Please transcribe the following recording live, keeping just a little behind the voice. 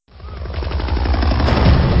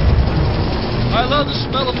love the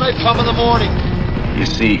smell of napalm in the morning. You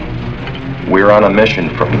see, we're on a mission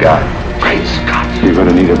from God. Great Scott. You're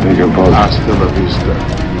gonna need a bigger boat. Hasta la vista,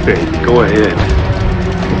 baby. Go ahead.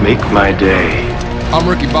 Make my day. I'm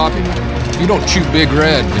Ricky Bobby. If you don't chew Big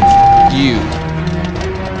Red, then you.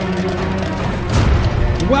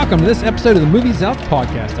 Welcome to this episode of the Movie Zealots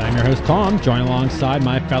Podcast. I'm your host, Tom, joined alongside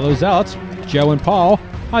my fellow Zealots, Joe and Paul.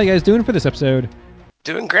 How are you guys doing for this episode?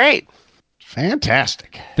 Doing great.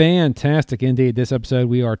 Fantastic. Fantastic indeed. This episode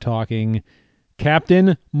we are talking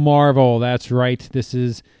Captain Marvel. That's right. This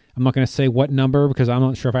is, I'm not going to say what number because I'm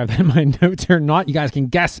not sure if I have that in my notes or not. You guys can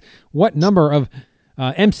guess what number of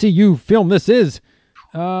MCU film this is.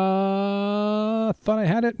 Thought I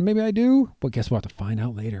had it. Maybe I do. But guess we'll have to find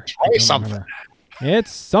out later. It's something.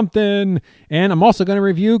 It's something. And I'm also going to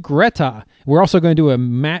review Greta. We're also going to do a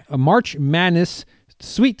March Madness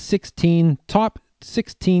Sweet 16 top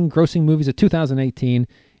 16 grossing movies of 2018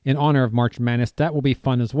 in honor of March Madness. That will be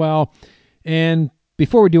fun as well. And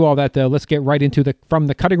before we do all that, though, let's get right into from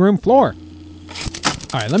the cutting room floor.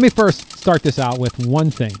 All right, let me first start this out with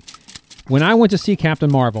one thing. When I went to see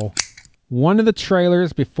Captain Marvel, one of the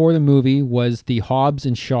trailers before the movie was the Hobbs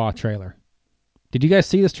and Shaw trailer. Did you guys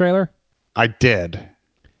see this trailer? I did.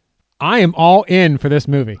 I am all in for this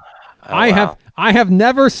movie. Oh, wow. I have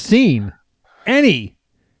never seen any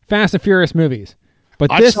Fast and Furious movies.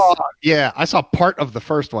 But I saw part of the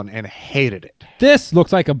first one and hated it. This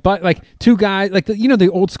looks like two guys, like the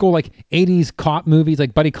old school like 80s cop movies,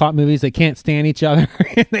 like buddy cop movies. They can't stand each other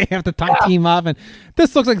and they have to team up. And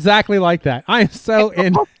this looks exactly like that. I am so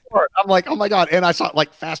in. I'm like, oh my God. And I saw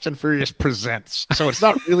like Fast and Furious Presents. So it's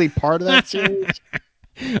not really part of that series.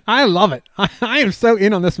 I love it. I am so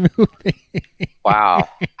in on this movie. Wow.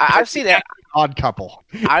 I've seen it. Odd Couple.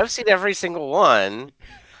 I've seen every single one.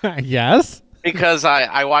 Yes. Because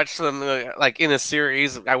I watch them like in a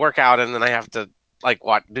series. I work out and then I have to like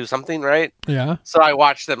do something, right? Yeah. So I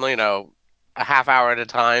watch them, a half hour at a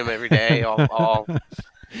time every day. All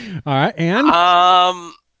right.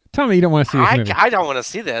 And tell me you don't want to see this movie. I don't want to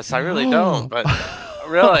see this. I really don't. But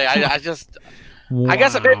really, I just. Wow. I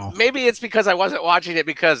guess maybe it's because I wasn't watching it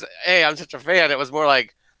because I'm such a fan. It was more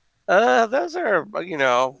like, those are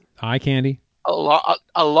eye candy.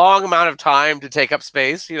 A long amount of time to take up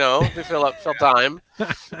space, to fill time.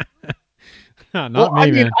 Not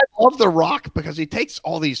me, man. I love The Rock because he takes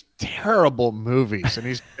all these terrible movies and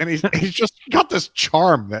he's just got this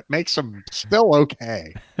charm that makes him still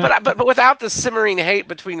okay. But without the simmering hate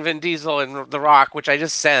between Vin Diesel and The Rock, which I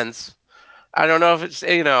just sense. I don't know if it's,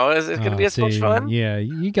 is it going to be as much fun? Yeah,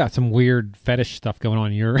 you got some weird fetish stuff going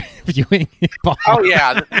on in your viewing. Oh,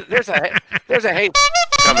 yeah. There's a hate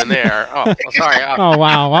coming there. Oh, sorry. Oh,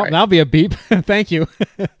 wow. Well, that'll be a beep. Thank you.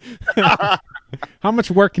 How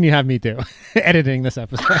much work can you have me do editing this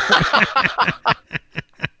episode?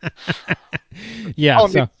 Yeah.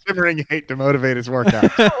 Simmering hate to motivate his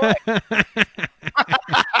workout.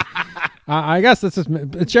 I guess this is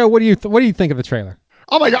Joe. What do you think of the trailer?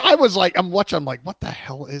 Oh my God. I was like, I'm watching, I'm like, what the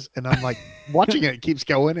hell is, and I'm like watching it. It keeps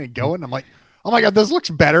going and going. I'm like, oh my God, this looks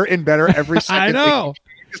better and better every second. I know.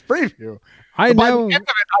 This preview. I know. By the end of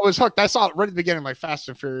it, I was hooked. I saw it right at the beginning, like Fast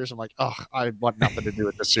and Furious. I'm like, oh, I want nothing to do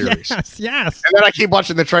with the series. Yes. And then I keep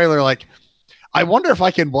watching the trailer, like, I wonder if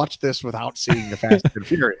I can watch this without seeing the Fast and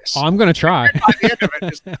Furious. Oh, I'm going to try. And by the end of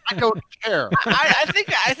it, I don't care. I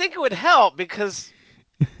think it would help because.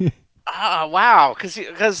 Wow,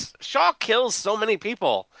 because Shaw kills so many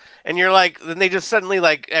people, and you're like, then they just suddenly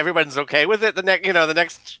like everyone's okay with it. The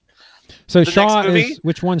next. So Shaw is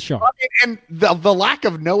which one's Shaw? And the lack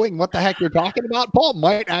of knowing what the heck you're talking about, Paul,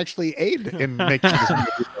 might actually aid in making this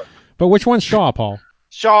movie. But which one's Shaw, Paul?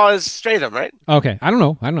 Shaw is Stratham, right? Okay, I don't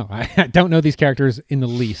know. I don't know these characters in the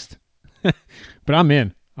least, but I'm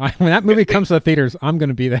in. When that movie comes to the theaters, I'm going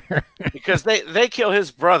to be there. Because they kill his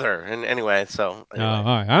brother, and anyway. All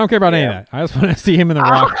right. I don't care about any of that. I just want to see him in The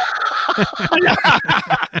Rock.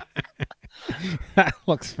 That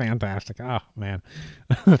looks fantastic. Oh, man.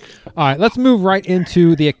 All right, let's move right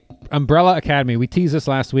into the Umbrella Academy. We teased this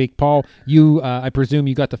last week. Paul, you, I presume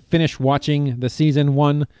you got to finish watching the season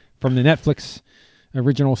 1 from the Netflix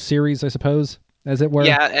original series, I suppose, as it were.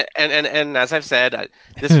 Yeah, and as I've said,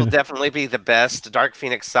 this will definitely be the best Dark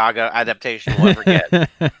Phoenix Saga adaptation we'll ever get.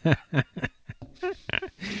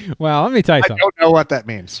 Well, let me tell you something. I don't know what that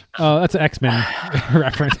means. Oh, that's an X-Men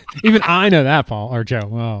reference. Even I know that, Paul or Joe.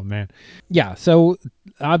 Oh, man. Yeah, so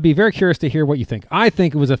I'd be very curious to hear what you think. I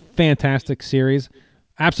think it was a fantastic series.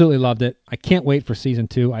 Absolutely loved it. I can't wait for season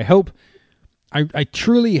 2. I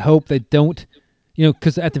truly hope they don't,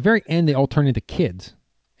 because at the very end, they all turn into kids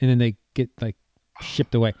and then they get like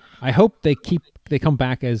shipped away. I hope they come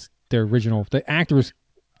back as their original. The actors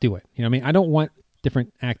do it. You know what I mean? I don't want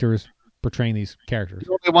different actors portraying these characters.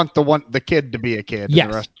 You only want the kid to be a kid, Yes.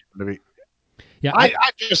 and the rest to be. Yeah, I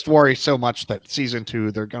just worry so much that season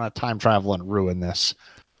 2 they're gonna time travel and ruin this.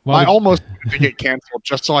 well, I almost want to get canceled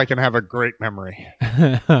just so I can have a great memory.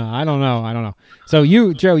 I don't know. So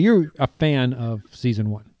Joe, you're a fan of season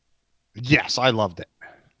 1. Yes, I loved it.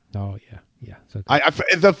 Oh yeah. So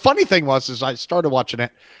The funny thing is I started watching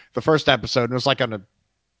it, the first episode, and it was like on a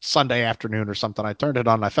Sunday afternoon or something. I turned it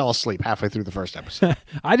on, and I fell asleep halfway through the first episode.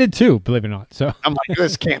 I did too, believe it or not. So I'm like,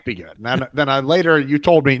 this can't be good. And then later you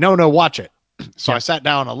told me, no, watch it. So I sat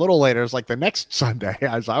down a little later. It was like the next Sunday.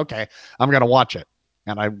 I was like, okay, I'm gonna watch it.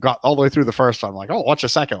 And I got all the way through the first one. I'm like, oh, watch the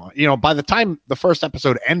second one. By the time the first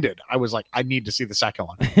episode ended, I was like, I need to see the second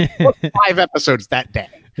one. 5 episodes that day.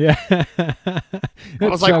 yeah, I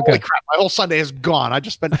was like, holy crap, my whole Sunday is gone. I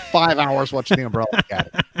just spent 5 hours watching The Umbrella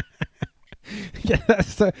Academy. Yeah,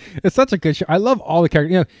 it's such a good show. I love all the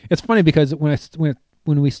characters. It's funny because when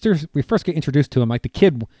we first get introduced to him, like the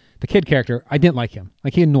kid character, I didn't like him.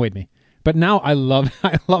 Like he annoyed me. But now I love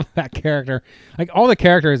that character. Like all the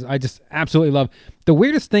characters, I just absolutely love. The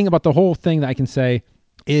weirdest thing about the whole thing that I can say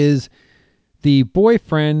is the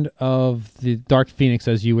boyfriend of the Dark Phoenix,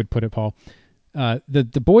 as you would put it, Paul.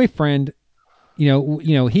 The boyfriend, he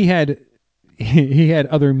had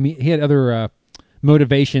other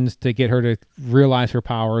motivations to get her to realize her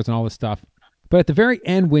powers and all this stuff. But at the very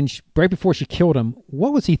end, right before she killed him,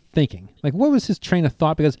 what was he thinking? Like, what was his train of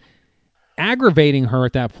thought? Because aggravating her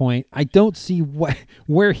at that point, I don't see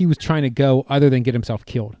where he was trying to go other than get himself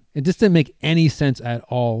killed. It just didn't make any sense at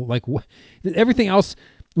all. Like everything else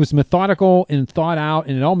was methodical and thought out,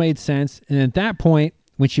 and it all made sense. And at that point,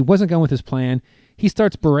 when she wasn't going with his plan, he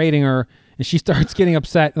starts berating her, and she starts getting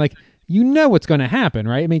upset. Like, what's going to happen,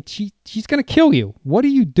 right? I mean, she's going to kill you. What are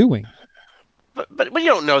you doing? But you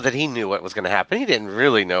don't know that he knew what was going to happen. He didn't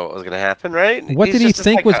really know what was going to happen, right? What did he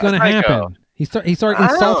think was going to happen? He started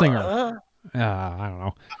insulting her. I don't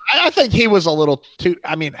know. I think he was a little too.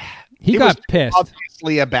 I mean, he got pissed.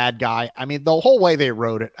 Obviously, a bad guy. I mean, the whole way they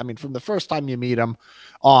wrote it. I mean, from the first time you meet him,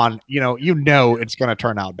 it's going to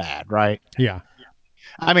turn out bad, right? Yeah.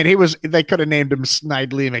 I mean, they could have named him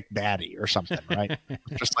Snidely McDaddy or something, right?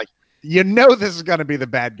 Just like, this is going to be the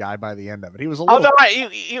bad guy by the end of it. He was a little. Although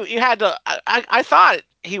you had to. I thought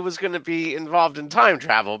he was going to be involved in time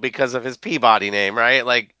travel because of his Peabody name, right?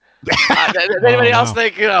 Like, did anybody else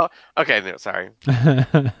think? Okay, no, sorry.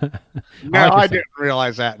 No, I didn't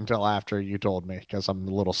realize that until after you told me because I'm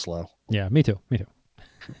a little slow. Yeah, me too.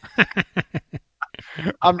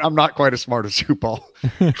 I'm not quite as smart as you, Paul.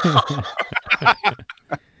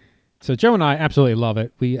 So Joe and I absolutely love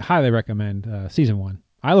it. We highly recommend season 1.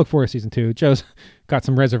 I look forward to season 2. Joe's got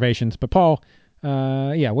some reservations, but Paul, what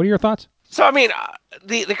are your thoughts? So I mean,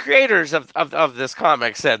 the creators of this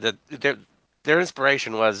comic said that their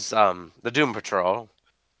inspiration was the Doom Patrol,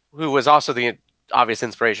 who was also the obvious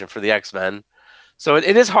inspiration for the X-Men. So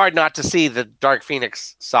it is hard not to see the Dark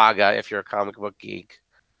Phoenix saga if you're a comic book geek.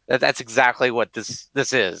 That's exactly what this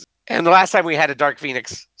is. And the last time we had a Dark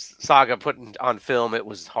Phoenix saga put on film, it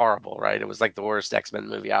was horrible, right? It was like the worst X-Men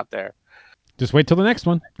movie out there. Just wait till the next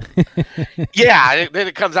one. Yeah, then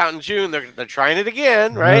it comes out in June. They're trying it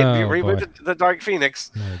again, right? Reboot the Dark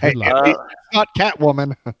Phoenix. Hey, it's not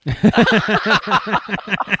Catwoman.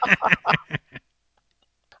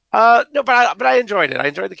 No, but I enjoyed it. I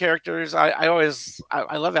enjoyed the characters. I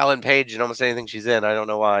love Ellen Page in almost anything she's in. I don't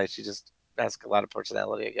know why. She just has a lot of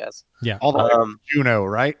personality, I guess. Yeah. All the way Juno,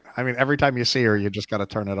 right? I mean, every time you see her, you just got to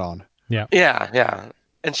turn it on. Yeah. Yeah.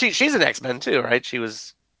 And she's an X-Men too, right? She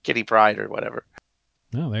was Kitty Pryde or whatever.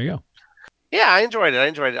 Oh, there you go. Yeah, I enjoyed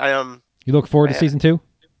it. You look forward to season 2?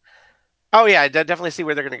 Oh yeah, I definitely see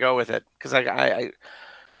where they're going to go with it because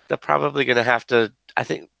they're probably going to have to. I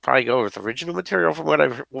think probably go with original material from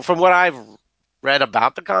what I've read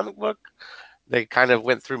about the comic book. They kind of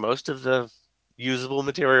went through most of the usable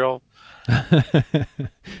material.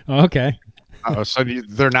 Okay. Oh, so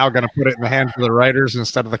they're now going to put it in the hands of the writers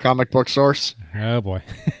instead of the comic book source? Oh boy.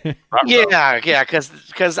 Yeah, because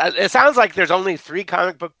it sounds like there's only 3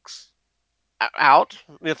 comic books out,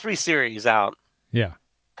 3 series out. Yeah.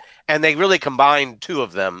 And they really combined 2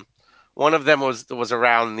 of them. One of them was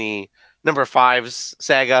around the number 5's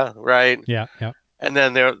saga, right? Yeah. And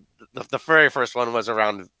then the very first one was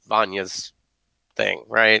around Vanya's thing,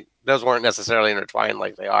 right? Those weren't necessarily intertwined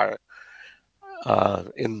like they are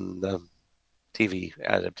in the TV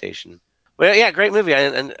adaptation. But yeah, great movie,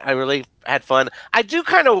 and I really had fun.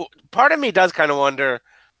 Part of me does kind of wonder,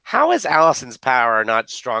 how is Allison's power not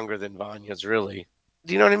stronger than Vanya's, really?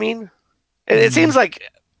 Do you know what I mean? It seems like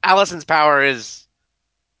Allison's power is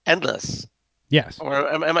endless. Yes.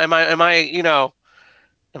 Or am I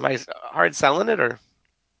hard selling it, or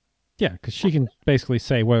Yeah, because she can basically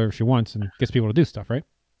say whatever she wants and gets people to do stuff, right?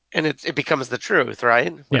 and it becomes the truth,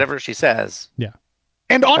 right? Yeah. Whatever she says. Yeah.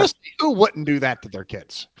 And honestly, who wouldn't do that to their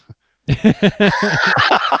kids?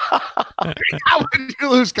 How would you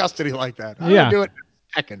lose custody like that? I Yeah. would do it in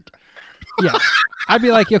a second. Yeah. I'd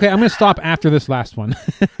be like, okay, I'm going to stop after this last one.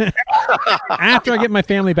 After I get my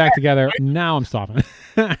family back together, now I'm stopping.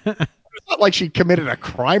 It's not like she committed a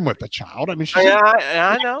crime with the child. I mean, she's Yeah,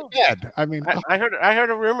 I know. dead. I mean, I heard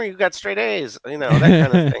a rumor you got straight A's, that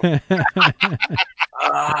kind of thing.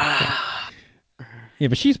 Yeah,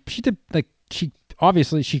 but she did like she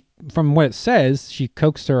obviously she from what it says she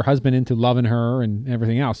coaxed her husband into loving her and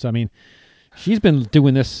everything else. So I mean, she's been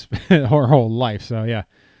doing this her whole life. So yeah.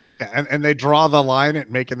 and they draw the line at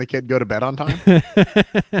making the kid go to bed on time.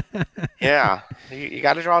 Yeah, you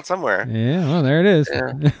got to draw it somewhere. Yeah, well, there it is.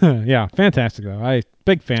 Yeah. Yeah, fantastic though. I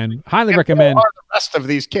big fan. Highly And recommend. who are the rest of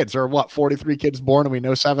these kids? There are what 43 kids born, and we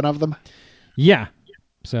know 7 of them. Yeah.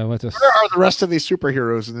 So let's just. Where are the rest of these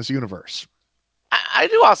superheroes in this universe? I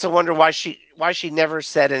do also wonder why she never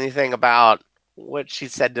said anything about what she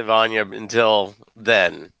said to Vanya until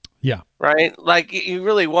then. Yeah. Right? Like you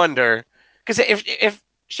really wonder because if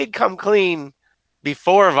she'd come clean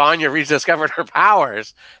before Vanya rediscovered her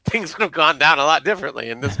powers, things would have gone down a lot differently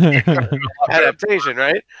in this adaptation,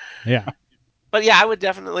 right? Yeah. But yeah, I would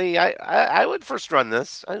definitely I would first run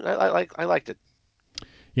this. I liked it.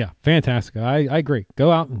 Yeah, fantastic. I agree.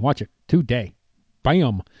 Go out and watch it today.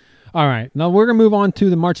 Bam. All right. Now we're going to move on to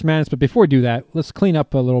the March Madness, but before we do that, let's clean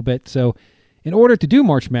up a little bit. So, in order to do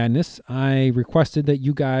March Madness, I requested that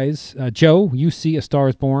you guys, Joe, you see A Star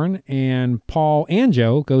is Born, and Paul and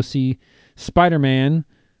Joe go see Spider-Man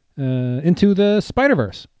Into the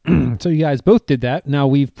Spider-Verse. So you guys both did that. Now,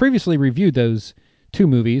 we've previously reviewed those two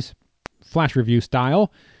movies, flash review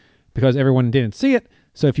style, because everyone didn't see it.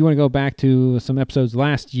 So if you want to go back to some episodes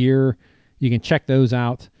last year, you can check those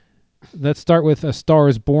out. Let's start with A Star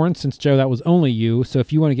is Born, since, Joe, that was only you. So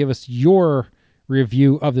if you want to give us your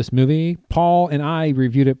review of this movie, Paul and I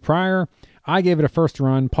reviewed it prior. I gave it a first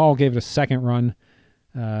run. Paul gave it a second run.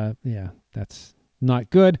 Yeah, that's not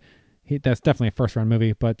good. That's definitely a first run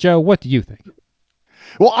movie. But, Joe, what do you think?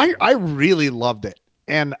 Well, I really loved it,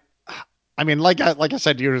 and I mean, like I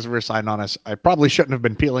said to you as we were signing on us, I probably shouldn't have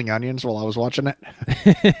been peeling onions while I was watching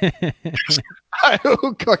it.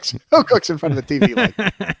 Who cooks in front of the TV like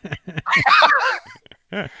that?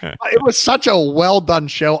 It was such a well done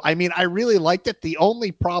show. I mean, I really liked it. The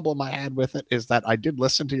only problem I had with it is that I did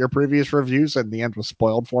listen to your previous reviews, and the end was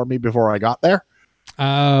spoiled for me before I got there.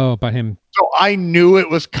 Oh, but him. So I knew it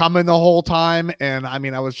was coming the whole time, and I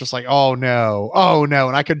mean, I was just like, oh no,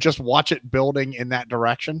 and I could just watch it building in that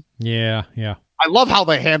direction. Yeah. I love how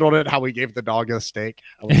they handled it, how he gave the dog a steak.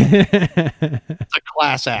 I was like, it's a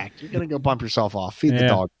class act. You're gonna go bump yourself off, feed the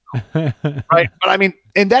dog, right? But I mean,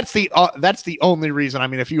 and that's the only reason. I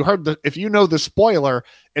mean, if you know the spoiler,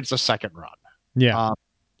 it's a second run. Yeah.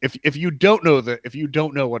 If you don't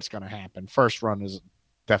know what's gonna happen, first run is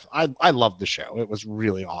definitely. I love the show. It was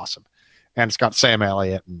really awesome, and it's got Sam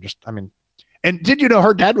Elliott and and did you know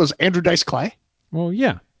her dad was Andrew Dice Clay? Well,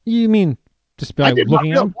 yeah. You mean just by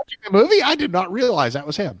looking at him? Watching the movie, I did not realize that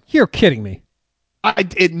was him. You're kidding me.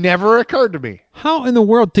 It never occurred to me. How in the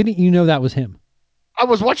world didn't you know that was him? I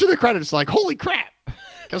was watching the credits like, holy crap.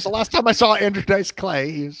 Because the last time I saw Andrew Dice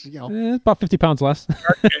Clay, he was, About 50 pounds less.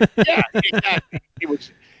 Yeah, exactly.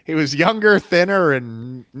 He was younger, thinner,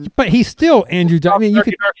 and but he's still Andrew Dice. I mean, you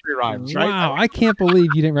could. nursery rhymes, right? Wow, I can't believe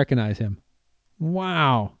you didn't recognize him.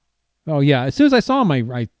 Wow. Oh yeah, as soon as I saw him,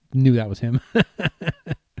 I knew that was him.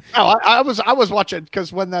 No, I was watching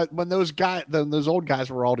because when those old guys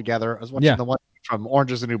were all together, I was watching the one from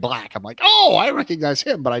Orange Is the New Black. I'm like, oh, I recognize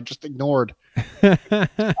him, but I just ignored.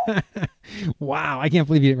 Wow, I can't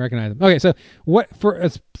believe you didn't recognize him. Okay, so what for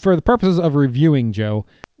the purposes of reviewing, Joe,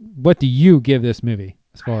 what do you give this movie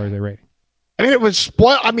as far as a rating? I mean, it was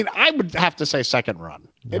spoiled. I mean, I would have to say second run.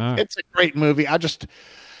 It's a great movie.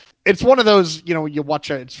 It's one of those, you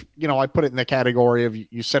watch it. It's, I put it in the category of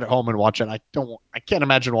you sit at home and watch it. I can't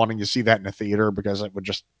imagine wanting to see that in a theater because it would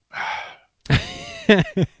just.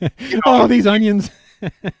 Oh, these onions.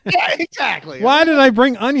 Yeah, exactly. Why did I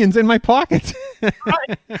bring onions in my pocket?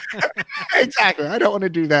 Exactly. I don't want to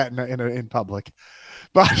do that in public.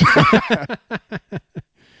 But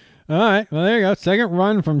all right. Well, there you go. Second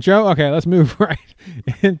run from Joe. Okay, let's move right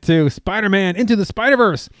into Spider-Man Into the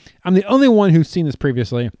Spider-Verse. I'm the only one who's seen this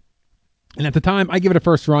previously. And at the time, I give it a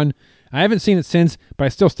first run. I haven't seen it since, but I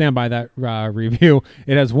still stand by that review.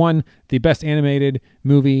 It has won the best animated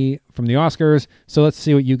movie from the Oscars. So let's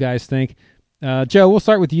see what you guys think. Joe, we'll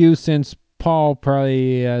start with you since Paul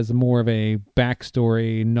probably has more of a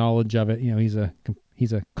backstory knowledge of it. You know, he's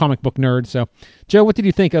a comic book nerd. So, Joe, what did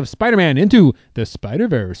you think of Spider-Man Into the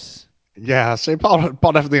Spider-Verse? Yeah, see, Paul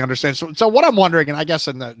definitely understands. So what I'm wondering, and I guess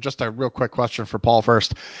just a real quick question for Paul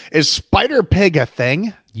first, is Spider Pig a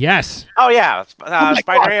thing? Yes. Oh yeah, my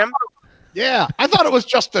Spider God. Ham. Yeah, I thought it was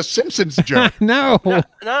just a Simpsons joke. No.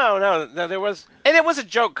 No. There was, and it was a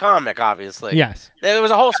joke comic, obviously. Yes. There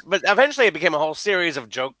was a whole, but eventually it became a whole series of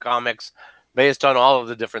joke comics based on all of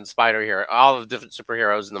the different all of the different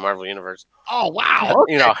superheroes in the Marvel universe. Oh, wow.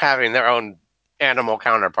 You know, having their own animal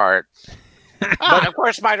counterpart. But of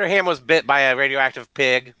course, Spider Ham was bit by a radioactive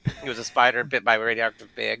pig. He was a spider bit by a radioactive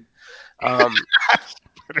pig.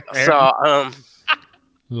 So,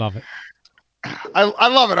 Love it. I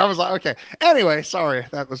love it. I was like, okay. Anyway, sorry,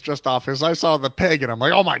 that was just off because I saw the pig and I'm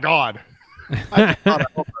like, oh my God.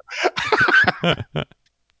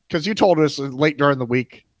 Because you told us late during the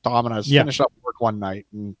week, Tom, and I was finished up work one night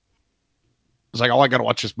and I was like, oh, I got to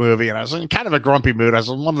watch this movie. And I was in kind of a grumpy mood. I was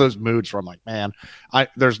in one of those moods where I'm like, man,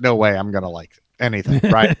 there's no way I'm going to like anything.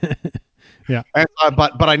 Right. Yeah. And,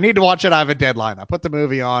 but I need to watch it. I have a deadline. I put the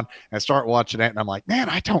movie on and start watching it. And I'm like, man,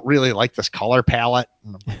 I don't really like this color palette.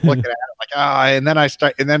 And I'm looking at it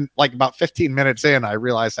like, and then like about 15 minutes in, I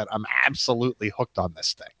realized that I'm absolutely hooked on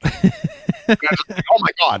this thing. Like, oh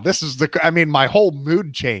my God, my whole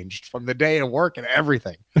mood changed from the day of work and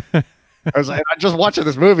everything. I just watching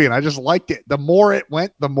this movie and I just liked it. The more it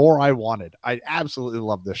went, the more I wanted. I absolutely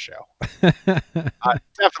love this show.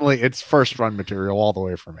 Definitely, it's first run material all the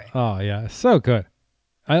way for me. Oh yeah, so good.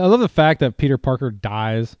 I love the fact that Peter Parker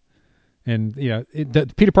dies, and you know the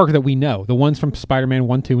Peter Parker that we know, the ones from Spider-Man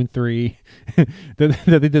 1, 2, and 3. They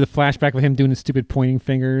did the flashback with him doing his stupid pointing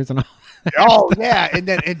fingers and all. Oh yeah,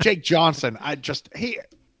 and Jake Johnson,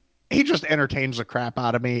 he just entertains the crap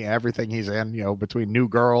out of me. Everything he's in, you know, between New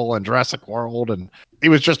Girl and Jurassic World, and he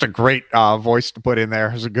was just a great voice to put in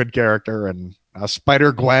there. He's a good character, and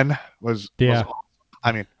Spider Gwen was awesome.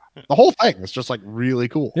 I mean, the whole thing is just like really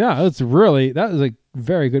cool. Yeah, that was a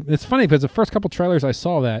very good. It's funny because the first couple trailers I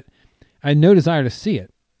saw that, I had no desire to see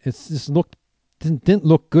it. It's just didn't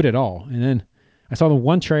look good at all. And then I saw the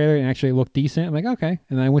one trailer and actually it looked decent. I'm like, okay.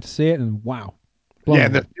 And then I went to see it and wow.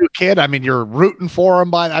 And the new kid, I mean, you're rooting for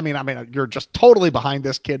him you're just totally behind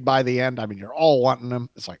this kid by the end. I mean, you're all wanting him.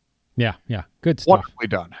 It's like, yeah, good stuff. Wonderfully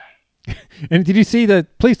done. And did you see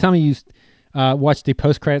please tell me you watched the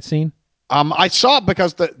post-credit scene? I saw it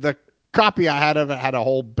because the copy I had of it had a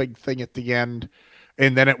whole big thing at the end,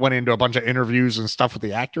 and then it went into a bunch of interviews and stuff with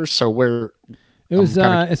the actors. So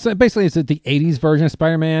it's basically it's the 80s version of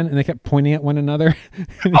Spider-Man, and they kept pointing at one another.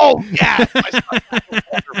 Oh yeah, wonderful.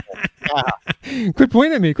 Yeah. Quit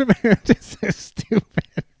pointing at me! Quit pointing at me. It's so stupid.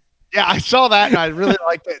 Yeah, I saw that and I really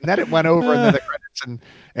liked it. And then it went over and then the credits and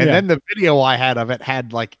then the video I had of it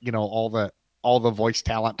had like, you know, all the voice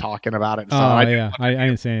talent talking about it. And stuff. I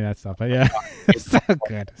didn't see any of that stuff, but yeah, so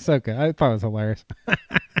good. I thought it was hilarious.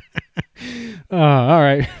 All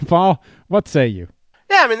right, Paul, what say you?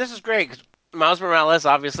 yeah, I mean, this is great. 'Cause Miles Morales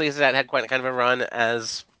obviously had quite kind of a run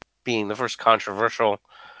as being the first controversial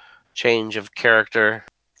change of character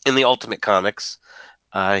in the Ultimate Comics.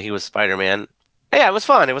 He was Spider-Man. Yeah, it was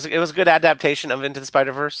fun. It was a good adaptation of Into the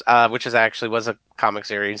Spider-Verse, which was a comic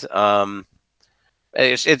series.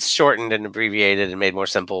 It's shortened and abbreviated and made more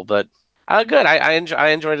simple, but good. I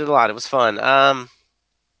enjoyed it a lot. It was fun.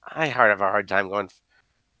 I have a hard time going.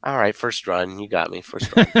 All right, first run. You got me.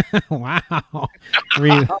 First run. Wow.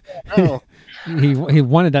 He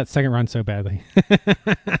wanted that second run so badly.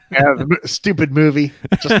 Yeah, the stupid movie.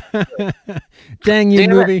 Just, dang you,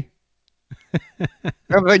 movie.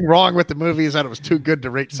 Everything wrong with the movie is that it was too good to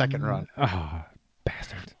rate second run. Oh,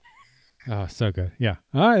 bastard. Oh, so good. Yeah.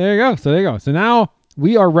 All right, there you go. So now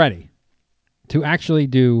we are ready to actually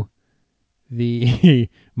do the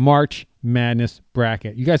March Madness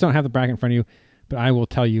bracket. You guys don't have the bracket in front of you, but I will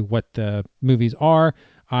tell you what the movies are.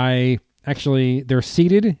 They're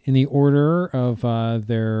seated in the order of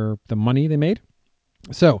the money they made.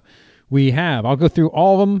 So I'll go through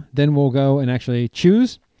all of them, then we'll go and actually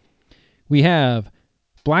choose. We have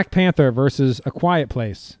Black Panther versus A Quiet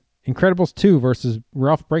Place, Incredibles 2 versus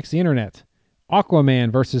Ralph Breaks the Internet,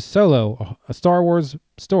 Aquaman versus Solo, a Star Wars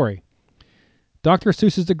story, Dr.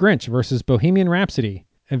 Seuss's The Grinch versus Bohemian Rhapsody,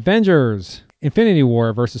 Avengers, Infinity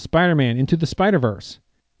War versus Spider-Man Into the Spider-Verse,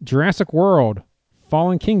 Jurassic World,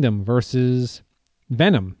 Fallen Kingdom versus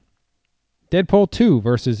Venom, Deadpool 2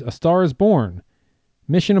 versus A Star is Born,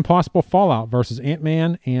 Mission Impossible Fallout versus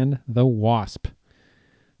Ant-Man and the Wasp.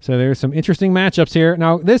 So there's some interesting matchups here.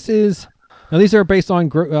 Now these are based on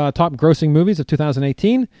top grossing movies of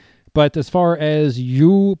 2018. But as far as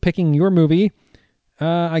you picking your movie,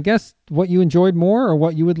 I guess what you enjoyed more or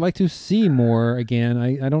what you would like to see more again.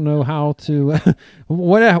 I don't know how to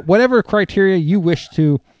whatever criteria you wish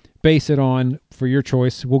to base it on for your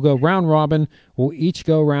choice. We'll go round robin. We'll each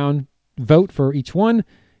go around, vote for each one,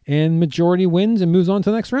 and majority wins and moves on to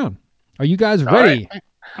the next round. Are you guys ready?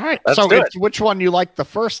 All right. Let's So do it's which one you liked the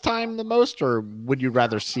first time the most, or would you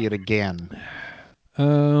rather see it again?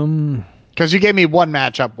 Because you gave me one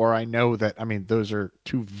matchup where I know that, I mean, those are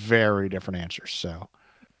two very different answers. So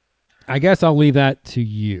I guess I'll leave that to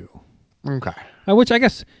you. okay. Which I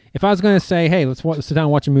guess if I was going to say, hey, let's sit down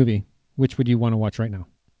and watch a movie, which would you want to watch right now?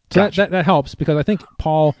 So Gotcha. that helps because I think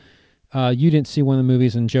Paul, you didn't see one of the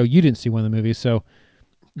movies, and Joe, you didn't see one of the movies, so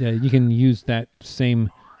you can use that same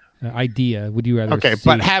idea. Would you rather? Okay, see...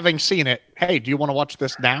 but having seen it, hey, do you want to watch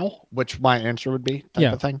this now? Which my answer would be,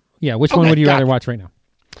 type of thing. Yeah, which one would you rather watch right now?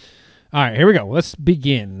 All right, here we go. Let's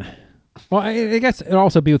begin. Well, I guess it'll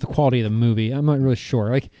also be with the quality of the movie. I'm not really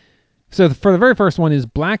sure. So for the very first one is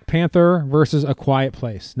Black Panther versus A Quiet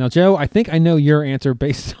Place. Now, Joe, I think I know your answer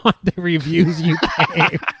based on the reviews you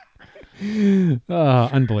gave.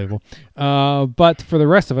 Unbelievable. But for the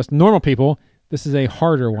rest of us, normal people, this is a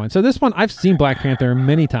harder one. So this one, I've seen Black Panther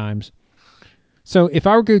many times. So if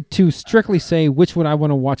I were to strictly say which would I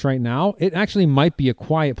want to watch right now, it actually might be A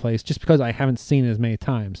Quiet Place just because I haven't seen it as many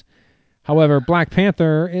times. However, Black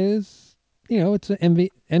Panther is, it's an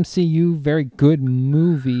MCU very good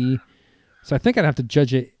movie. So I think I'd have to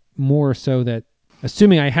judge it more so that,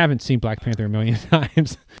 assuming I haven't seen Black Panther a million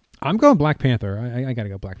times, I'm going Black Panther. I got to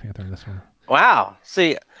go Black Panther in this one. Wow.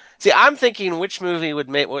 See, I'm thinking which movie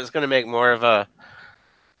was going to make more of a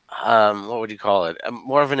what would you call it?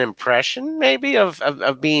 More of an impression, maybe, of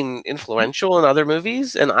being influential in other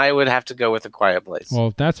movies, and I would have to go with A Quiet Place.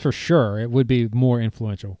 Well, that's for sure. It would be more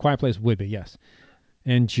influential. Quiet Place would be, yes.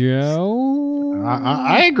 And Joe?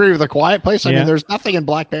 I agree with A Quiet Place. I mean, there's nothing in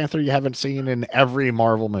Black Panther you haven't seen in every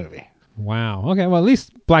Marvel movie. Wow. Okay, well, at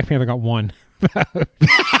least Black Panther got one.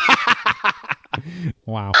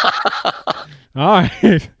 Wow. All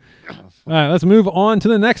right. All right, let's move on to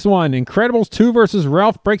the next one. Incredibles 2 versus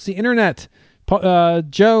Ralph Breaks the Internet.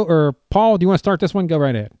 Joe or Paul, do you want to start this one? Go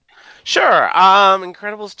right ahead. Sure.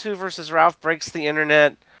 Incredibles 2 versus Ralph Breaks the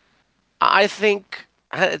Internet. I think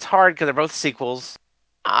it's hard because they're both sequels.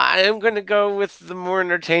 I'm going to go with the more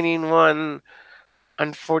entertaining one.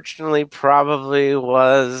 Unfortunately, probably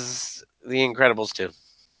was The Incredibles 2.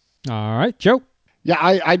 All right, Joe. Yeah,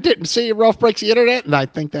 I didn't see Ralph Breaks the Internet, and I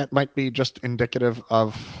think that might be just indicative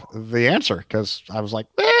of the answer, because I was like,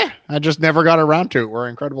 I just never got around to it,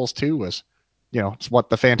 where Incredibles 2 was, it's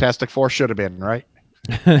what the Fantastic Four should have been, right?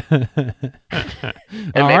 And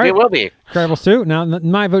maybe it will be. Incredibles 2. Now,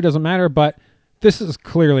 my vote doesn't matter, but this is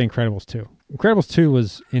clearly Incredibles 2. Incredibles 2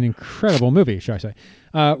 was an incredible movie, should I say.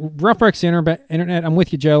 Ralph Breaks the Internet, I'm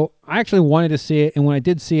with you, Joe. I actually wanted to see it, and when I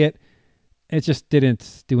did see it, it just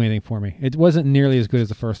didn't do anything for me. It wasn't nearly as good as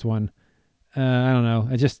the first one. I don't know.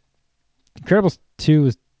 Incredibles 2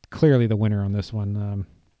 is clearly the winner on this one.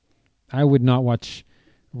 I would not watch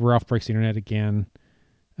Ralph Breaks the Internet again,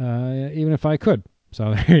 even if I could.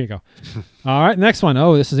 So there you go. All right, next one.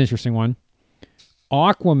 Oh, this is an interesting one.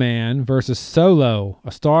 Aquaman versus Solo,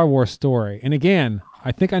 a Star Wars story. And again,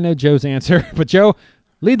 I think I know Joe's answer, but Joe,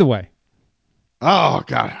 lead the way. Oh,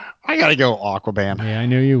 God. I got to go Aquaman. Yeah, I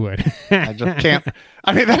knew you would. I just can't.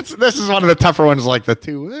 I mean, this is one of the tougher ones, like the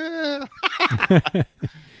two.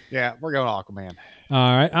 Yeah, we're going Aquaman.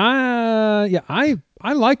 All right.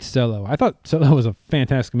 I liked Solo. I thought Solo was a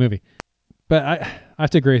fantastic movie. But I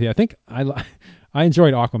have to agree with you. I think I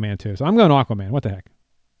enjoyed Aquaman too. So I'm going Aquaman. What the heck?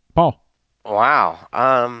 Paul.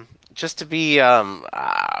 Wow. Just to be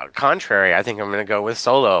contrary, I think I'm going to go with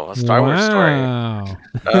Solo, a Star Wars story. Wow.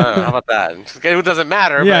 How about that? It doesn't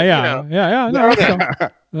matter. Yeah. But, Yeah. No,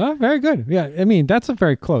 well, very good. Yeah. I mean, that's a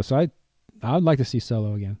very close. I would like to see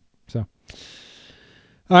Solo again. So,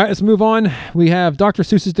 all right, let's move on. We have Dr.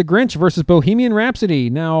 Seuss's The Grinch versus Bohemian Rhapsody.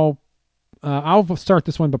 Now, I'll start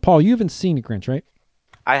this one, but Paul, you haven't seen The Grinch, right?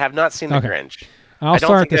 I have not seen The Grinch. I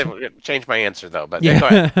don't think I changed my answer though, but yeah, go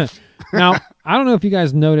ahead. Now, I don't know if you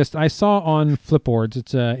guys noticed, I saw on Flipboards,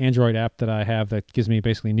 it's an Android app that I have that gives me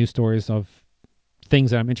basically news stories of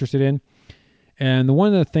things that I'm interested in. And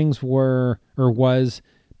one of the things was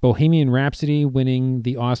Bohemian Rhapsody winning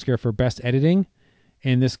the Oscar for Best Editing.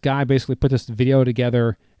 And this guy basically put this video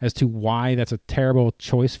together as to why that's a terrible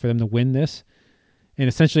choice for them to win this. And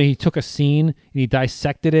essentially he took a scene and he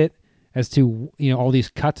dissected it as to all these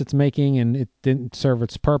cuts it's making, and it didn't serve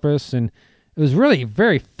its purpose. And it was really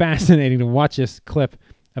very fascinating to watch this clip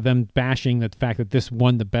of them bashing the fact that this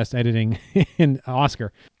won the best editing in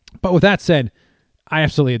Oscar. But with that said, I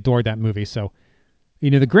absolutely adored that movie. So, The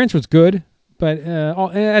Grinch was good, but at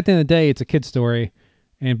the end of the day, it's a kid's story,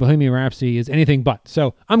 and Bohemian Rhapsody is anything but.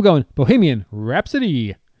 So I'm going Bohemian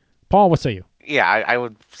Rhapsody. Paul, what say you? Yeah, I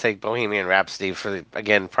would say Bohemian Rhapsody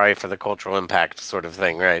probably for the cultural impact sort of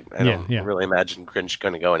thing, right? I don't really imagine Grinch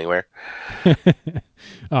going to go anywhere.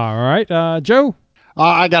 All right, Joe?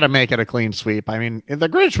 I got to make it a clean sweep. I mean, the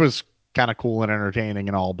Grinch was kind of cool and entertaining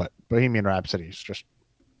and all, but Bohemian Rhapsody is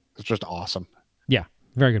just awesome. Yeah,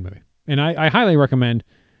 very good movie. And I highly recommend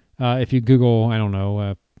if you Google, I don't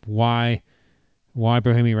know, why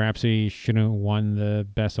Bohemian Rhapsody shouldn't have won the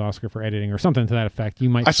best Oscar for editing or something to that effect. You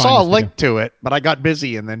might. I saw a link to it, but I got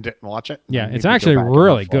busy and then didn't watch it. Yeah, it's actually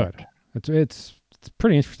really good. It's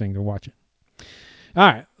pretty interesting to watch it. All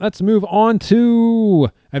right, let's move on to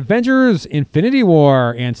Avengers: Infinity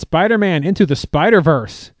War and Spider-Man Into the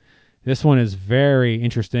Spider-Verse. This one is very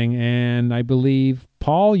interesting, and I believe,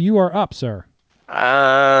 Paul, you are up, sir.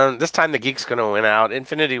 This time the geek's going to win out.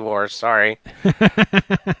 Infinity War, sorry.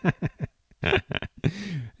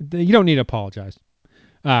 You don't need to apologize.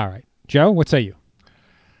 All right. Joe, what say you?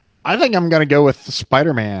 I think I'm going to go with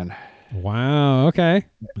Spider-Man. Wow. Okay.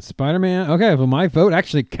 Spider-Man. Okay. Well, my vote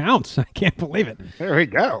actually counts. I can't believe it. There we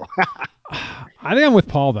go. I think I'm with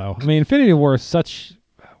Paul, though. I mean, Infinity War is such...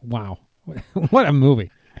 Wow. What a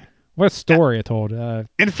movie. What a story it told.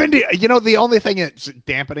 Infinity, the only thing that's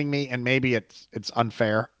dampening me, and maybe it's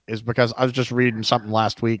unfair, is because I was just reading something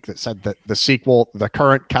last week that said that the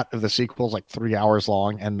current cut of the sequel is like 3 hours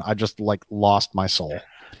long, and I just lost my soul.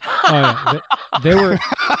 Oh, yeah. They were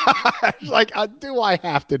like, do I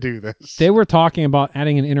have to do this? They were talking about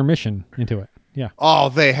adding an intermission into it. Yeah. Oh,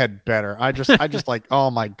 they had better. I just like, oh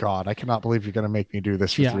my God, I cannot believe you're going to make me do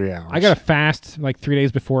this for 3 hours. I got to fast like 3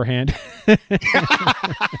 days beforehand.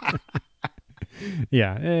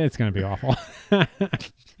 Yeah, it's going to be awful.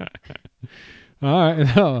 All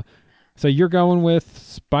right. So you're going with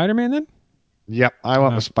Spider-Man then? Yep, I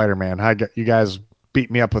went with Spider-Man. You guys beat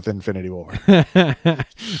me up with Infinity War. All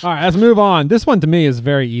right, let's move on. This one to me is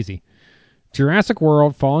very easy. Jurassic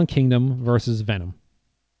World: Fallen Kingdom versus Venom.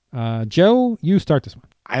 Joe, you start this one.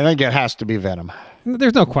 I think it has to be Venom.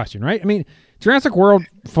 There's no question, right? I mean, Jurassic World: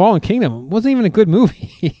 Fallen Kingdom wasn't even a good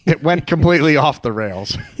movie. It went completely off the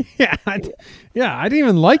rails. Yeah, I didn't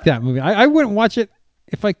even like that movie. I wouldn't watch it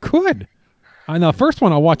if I could. And the first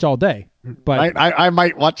one I'll watch all day. But I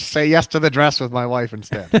might watch Say Yes to the Dress with my wife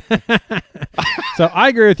instead. So I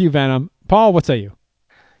agree with you, Venom. Paul, what say you?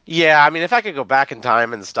 Yeah, I mean, if I could go back in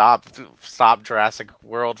time and stop Jurassic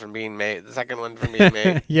World from being made, the second one from being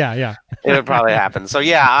made, yeah, it would probably happen. So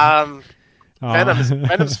yeah,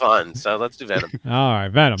 Venom's fun. So let's do Venom. All right,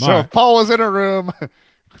 Venom. So if Paul was in a room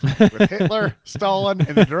with Hitler, Stalin,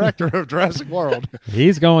 and the director of Jurassic World,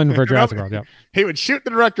 he's going for Jurassic World. Yep. He would shoot the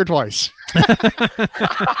director twice.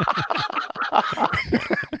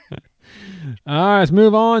 All right, let's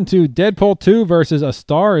move on to Deadpool 2 versus A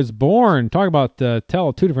Star is Born. Talk about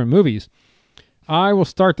tell two different movies. I will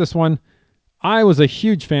start this one. I was a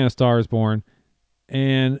huge fan of Star is Born,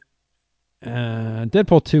 and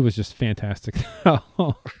Deadpool 2 was just fantastic.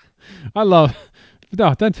 I love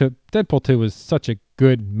Deadpool 2 was such a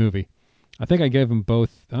good movie. I think I gave them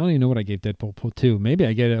both. I don't even know what I gave Deadpool 2. Maybe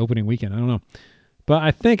I gave it opening weekend. I don't know. But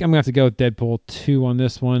I think I'm going to have to go with Deadpool 2 on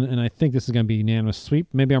this one, and I think this is going to be unanimous sweep.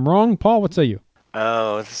 Maybe I'm wrong. Paul, what say you?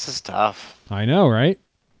 Oh, this is tough. I know, right?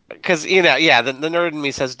 Because, the nerd in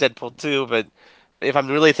me says Deadpool 2, but if I'm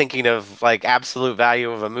really thinking of, absolute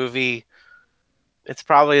value of a movie, it's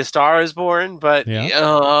probably A Star is Born, but...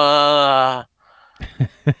 Yeah.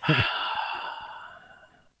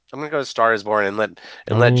 I'm going to go with Star is Born and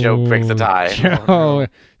let Joe break the tie.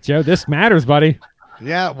 Joe, this matters, buddy.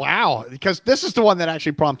 Yeah, wow. Because this is the one that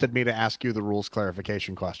actually prompted me to ask you the rules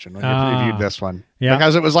clarification question when you previewed this one. Yeah.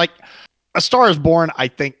 Because it was like, A Star is Born, I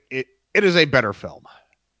think it is a better film.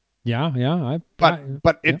 Yeah.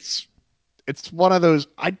 But it's one of those,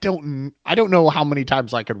 I don't know how many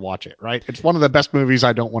times I could watch it, right? It's one of the best movies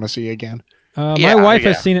I don't want to see again. My wife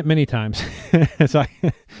has seen it many times. So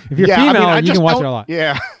if you're female, you can watch it a lot.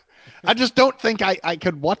 Yeah. I just don't think I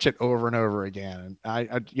could watch it over and over again.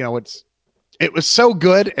 And it was so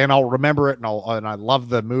good, and I'll remember it, and I love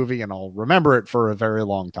the movie, and I'll remember it for a very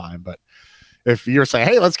long time. But if you're saying,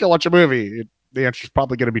 "Hey, let's go watch a movie," the answer is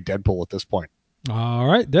probably going to be Deadpool at this point. All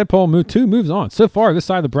right, Deadpool 2 moves on. So far, this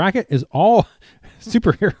side of the bracket is all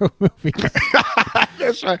superhero movies. I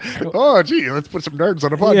That's right. Oh, gee, let's put some nerds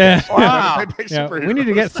on a podcast. Yeah. Wow. They play Yeah, we superheroes. need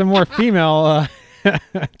to get some more female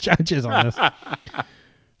judges on this. All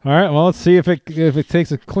right, well, let's see if it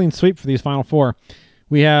takes a clean sweep for these final four.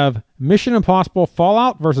 We have Mission Impossible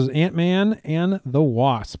Fallout versus Ant-Man and the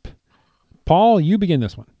Wasp. Paul, you begin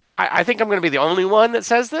this one. I think I'm going to be the only one that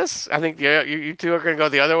says this. I think you two are going to go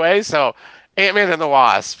the other way. So, Ant-Man and the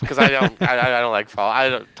Wasp, because I don't like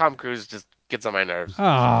Fallout. Tom Cruise just gets on my nerves.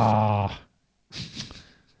 Ah.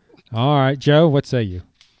 All right, Joe, what say you?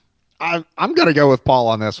 I'm gonna go with Paul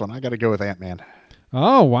on this one. I got to go with Ant-Man.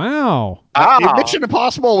 Oh, wow. Mission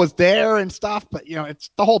Impossible was there and stuff, but it's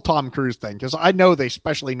the whole Tom Cruise thing, because I know they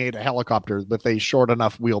specially made a helicopter with a short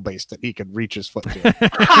enough wheelbase that he could reach his foot to.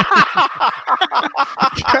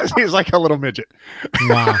 Because he's like a little midget.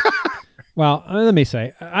 Wow. Well, let me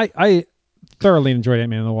say, I thoroughly enjoyed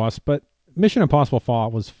Ant-Man and the Wasp, but Mission Impossible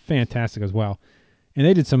Fallout was fantastic as well. And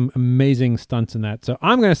they did some amazing stunts in that. So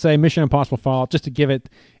I'm going to say Mission Impossible Fallout just to give it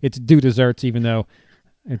its due desserts, even though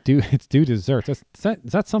it's due desserts. Is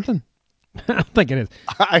that something? I don't think it is.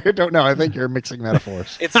 I don't know. I think you're mixing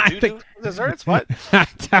metaphors. It's due desserts? What?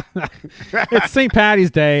 It's St.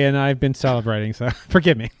 Patty's Day, and I've been celebrating, so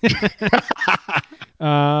forgive me.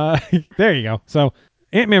 There you go. So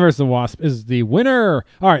Ant-Man vs. the Wasp is the winner.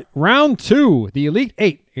 All right, round 2, the Elite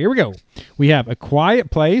 8. Here we go. We have A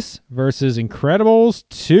Quiet Place versus Incredibles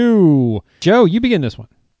 2. Joe, you begin this one.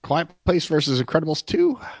 Quiet Place versus Incredibles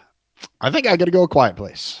 2. I think I got to go A Quiet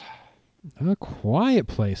Place. A Quiet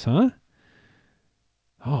Place, huh?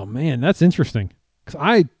 Oh man, that's interesting. Because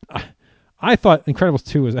I thought Incredibles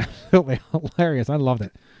 2 was absolutely hilarious. I loved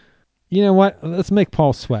it. You know what? Let's make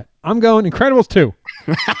Paul sweat. I'm going Incredibles 2.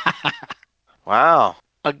 Wow.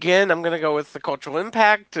 Again, I'm going to go with the cultural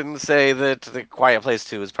impact and say that The Quiet Place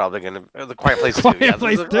 2 is probably going to... The Quiet Place 2. Quiet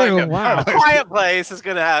Place 2, wow. The Quiet Place is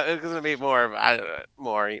going to be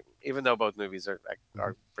more, even though both movies are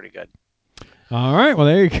pretty good. All right, well,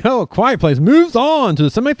 there you go. A Quiet Place moves on to the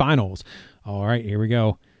semifinals. All right, here we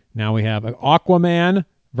go. Now we have Aquaman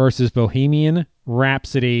versus Bohemian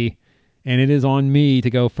Rhapsody, and it is on me to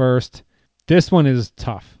go first. This one is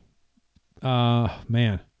tough.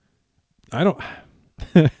 Man, I don't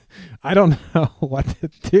know what to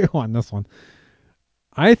do on this one.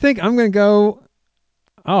 I think I'm going to go.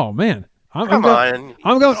 Oh man, I'm going Aquaman.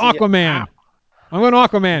 I'm going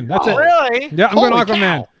Aquaman. That's it. Really? Yeah, I'm going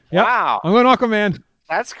Aquaman. Yep. Wow. I'm going Aquaman.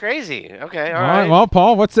 That's crazy. Okay, All right. Well,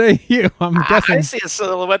 Paul, what say you? I'm guessing. I see a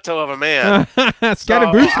silhouette of a man.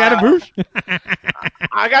 Scataboosh.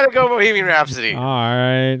 I got to go Bohemian Rhapsody. All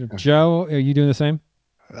right. Joe, are you doing the same?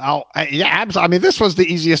 Oh, yeah. I mean, this was the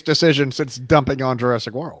easiest decision since dumping on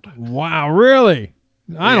Jurassic World. Wow, really?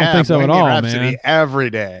 I don't think so Bohemian at all, Rhapsody man. Every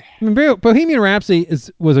day. I mean, Bohemian Rhapsody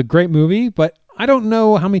was a great movie, but I don't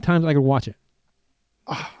know how many times I could watch it.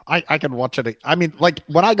 I could watch it. I mean, like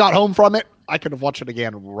when I got home from it, I could have watched it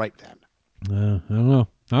again right then. I don't know.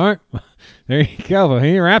 All right. There you go.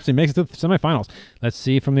 Bohemian Rhapsody makes it to the semifinals. Let's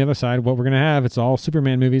see from the other side what we're going to have. It's all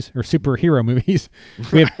Superman movies or superhero movies.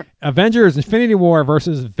 We have Avengers Infinity War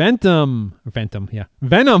versus Venom. Venom.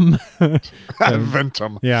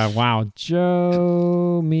 Ventum. Yeah, wow.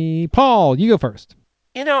 Joe, me, Paul, you go first.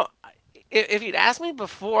 If you'd asked me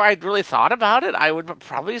before I'd really thought about it, I would have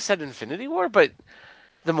probably said Infinity War, but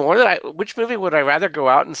the more which movie would I rather go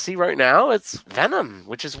out and see right now? It's Venom,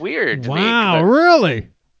 which is weird to me. Wow, really?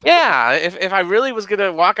 Yeah, if I really was going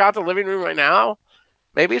to walk out the living room right now,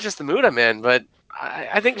 maybe it's just the mood I'm in, but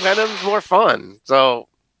I think Venom's more fun. So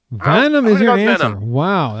Venom is your answer. Venom.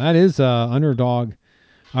 Wow, that is underdog.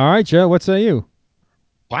 All right, Joe, what say you?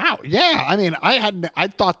 Wow. Yeah. I mean, I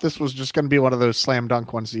thought this was just going to be one of those slam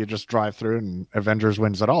dunk ones that you just drive through and Avengers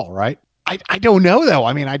wins it all, right? I don't know though.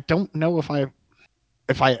 I mean, I don't know if I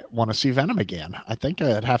want to see Venom again. I think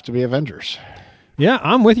it'd have to be Avengers. Yeah,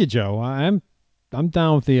 I'm with you, Joe. I'm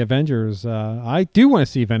down with the Avengers. I do want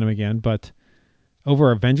to see Venom again, but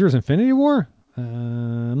over Avengers Infinity War,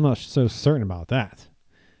 I'm not so certain about that.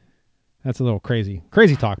 That's a little crazy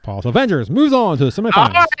talk, Paul. So Avengers moves on to the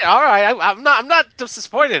semifinals. All right. I'm not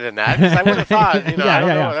disappointed in that because I would have thought,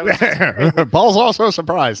 I don't know. Paul's also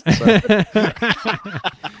surprised. So.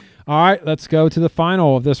 All right, let's go to the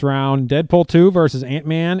final of this round. Deadpool 2 versus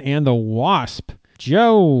Ant-Man and the Wasp.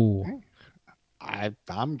 Joe.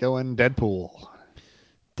 I'm going Deadpool.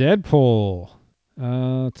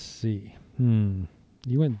 Let's see. You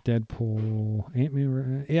went Deadpool.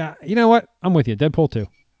 Ant-Man. Yeah, you know what? I'm with you. Deadpool 2.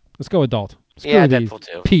 Let's go adult. Deadpool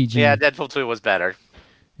 2. PG. Yeah, Deadpool 2 was better.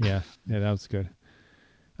 Yeah, that was good.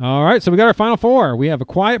 All right, so we got our final four. We have A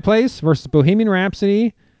Quiet Place versus Bohemian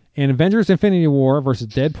Rhapsody and Avengers Infinity War versus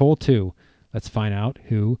Deadpool 2. Let's find out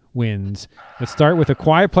who wins. Let's start with A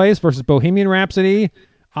Quiet Place versus Bohemian Rhapsody.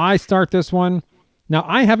 I start this one. Now,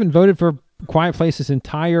 I haven't voted for Quiet Place this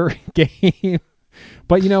entire game,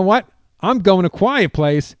 but you know what? I'm going to Quiet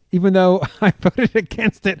Place, even though I voted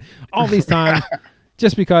against it all these times,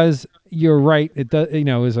 just because you're right. It does, it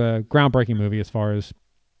was a groundbreaking movie as far as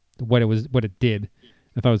what it did.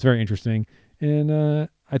 I thought it was very interesting, and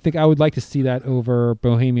I think I would like to see that over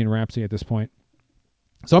Bohemian Rhapsody at this point.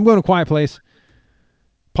 So I'm going to Quiet Place.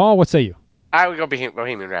 Paul, what say you? I would go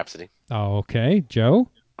Bohemian Rhapsody. Okay, Joe,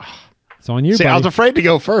 it's on you. See, buddy. I was afraid to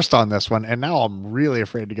go first on this one, and now I'm really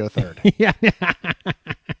afraid to go third. Yeah.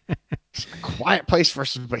 Quiet Place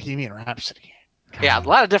versus Bohemian Rhapsody. Yeah, a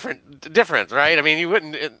lot of different, right? I mean, you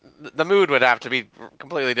wouldn't. The mood would have to be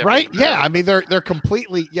completely different, Right? Yeah. I mean, they're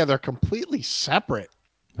completely separate.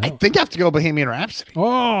 I think I have to go Bohemian Rhapsody.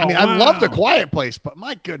 Oh, I mean, I love The Quiet Place, but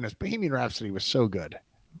my goodness, Bohemian Rhapsody was so good.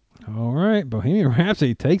 All right, Bohemian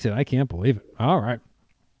Rhapsody takes it. I can't believe it. All right,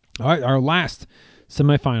 our last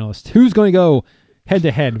semifinalist. Who's going to go head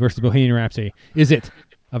to head versus Bohemian Rhapsody? Is it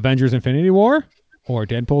Avengers: Infinity War or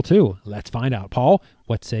Deadpool 2? Let's find out. Paul,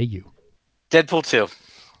 what say you? Deadpool 2.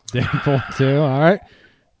 Deadpool 2. All right,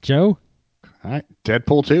 Joe. All right,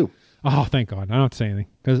 Deadpool 2. Oh, thank God. I don't have to say anything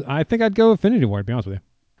because I think I'd go Infinity War, to be honest with you.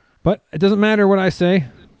 But it doesn't matter what I say.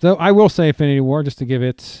 So I will say Infinity War just to give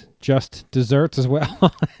it just desserts as well.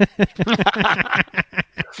 All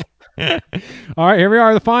right, here we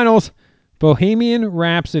are, the finals. Bohemian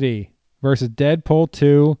Rhapsody versus Deadpool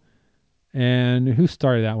 2. And who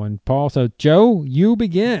started that one? Paul. So, Joe, you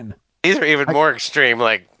begin. These are even more extreme.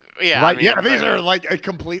 Like, yeah. Right. I mean, Yeah, these are like a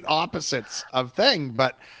complete opposites of thing,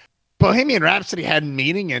 but Bohemian Rhapsody had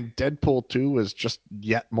meaning, and Deadpool 2 was just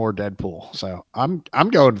yet more Deadpool. So I'm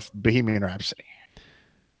going with Bohemian Rhapsody.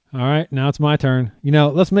 All right, now it's my turn.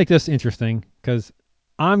 Let's make this interesting because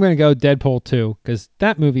I'm going to go Deadpool 2 because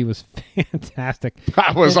that movie was fantastic.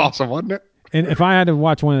 That was awesome, wasn't it? And if I had to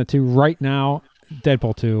watch one of the two right now,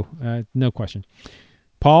 Deadpool 2, no question.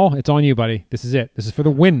 Paul, it's on you, buddy. This is it. This is for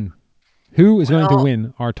the win. Who is going to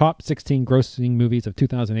win our top 16 grossing movies of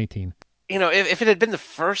 2018? If it had been the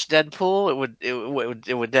first Deadpool,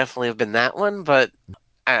 it would definitely have been that one. But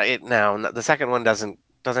the second one doesn't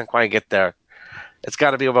quite get there. It's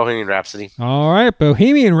got to be a Bohemian Rhapsody. All right,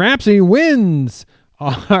 Bohemian Rhapsody wins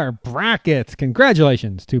our bracket.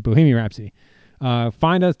 Congratulations to Bohemian Rhapsody.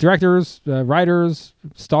 Find us, directors, writers,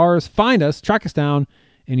 stars. Find us, track us down,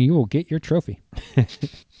 and you will get your trophy.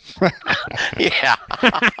 Yeah.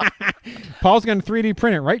 Paul's going to 3D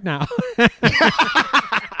print it right now.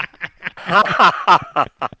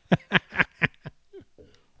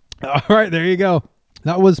 All right, there you go.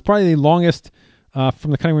 That was probably the longest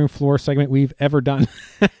from the cutting room floor segment we've ever done.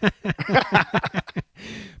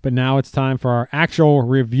 But now it's time for our actual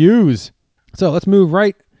reviews. So let's move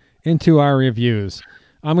right into our reviews.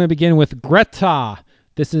 I'm going to begin with Greta.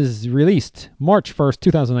 This is released March 1st,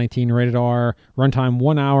 2019, rated R, runtime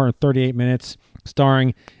 1 hour and 38 minutes,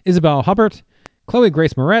 starring Isabel Huppert, Chloe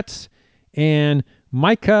Grace Moretz, and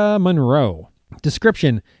Micah Monroe.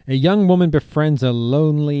 Description: a young woman befriends a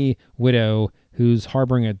lonely widow who's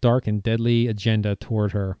harboring a dark and deadly agenda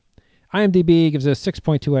toward her. IMDb gives it a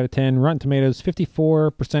 6.2 out of 10. Rotten Tomatoes,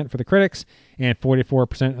 54% for the critics and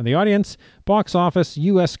 44% of the audience. Box office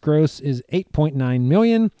U.S. gross is $8.9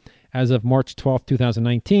 million as of March 12th,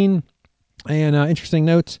 2019. And interesting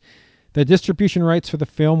notes, the distribution rights for the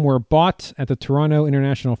film were bought at the Toronto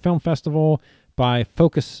International Film Festival by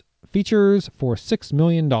Focus Features for $6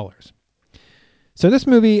 million. So this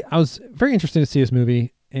movie, I was very interested to see this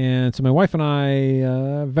movie. And so my wife and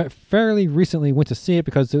I fairly recently went to see it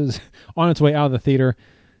because it was on its way out of the theater.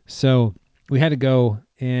 So we had to go,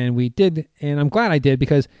 and we did. And I'm glad I did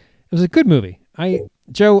because it was a good movie.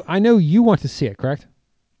 Joe, I know you want to see it, correct?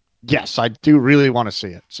 Yes, I do really want to see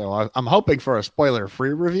it. So I'm hoping for a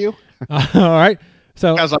spoiler-free review. All right.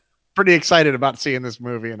 So because I'm pretty excited about seeing this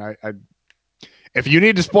movie, and I if you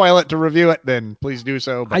need to spoil it to review it, then please do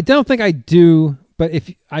so. But I don't think I do, but if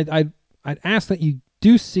I'd ask that you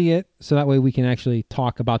do see it so that way we can actually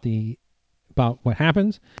talk about what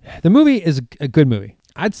happens. The movie is a good movie.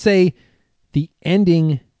 I'd say the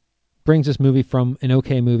ending brings this movie from an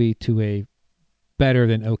okay movie to a better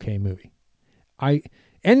than okay movie.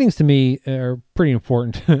 Endings to me are pretty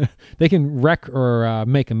important. They can wreck or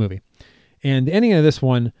make a movie. And the ending of this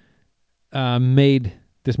one made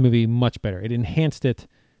this movie much better. It enhanced it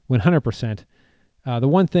 100%. The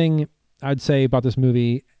one thing I'd say about this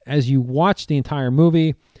movie, as you watch the entire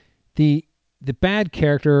movie, the bad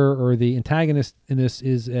character or the antagonist in this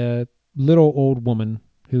is a little old woman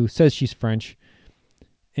who says she's French.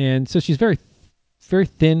 And so she's very very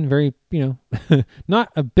thin, very,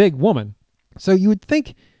 not a big woman. So you would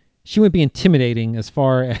think she would be intimidating as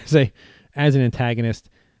far as an antagonist.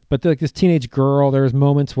 But like this teenage girl, there's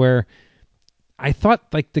moments where I thought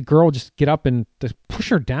like the girl just get up and just push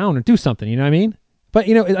her down or do something, you know what I mean? But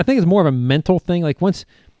I think it's more of a mental thing. Like once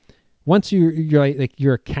you're like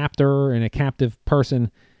you're a captor and a captive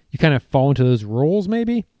person, you kind of fall into those roles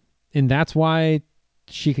maybe, and that's why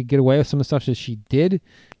she could get away with some of the stuff that she did.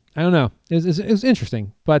 I don't know. It was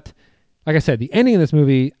interesting, but like I said, the ending of this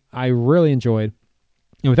movie I really enjoyed,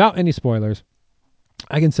 and without any spoilers,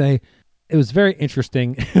 I can say it was very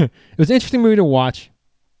interesting. It was an interesting movie to watch.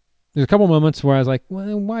 There's a couple moments where I was like,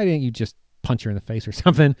 well, why didn't you just punch her in the face or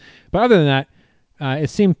something? But other than that, it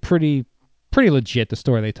seemed pretty legit, the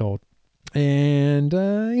story they told. And,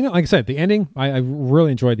 like I said, the ending, I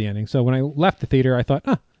really enjoyed the ending. So when I left the theater, I thought,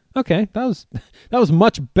 okay, that was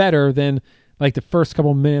much better than like the first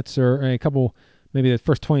couple minutes or maybe the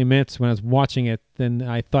first 20 minutes when I was watching it than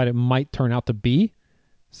I thought it might turn out to be.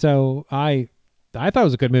 So I thought it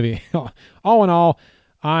was a good movie. All in all,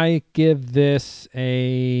 I give this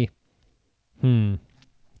a,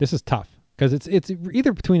 this is tough because it's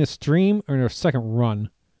either between a stream or a second run.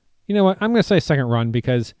 You know what? I'm going to say second run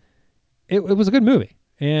because it was a good movie,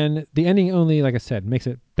 and the ending only, like I said, makes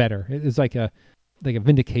it better. It's like a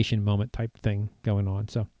vindication moment type thing going on.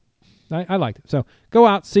 So I liked it. So go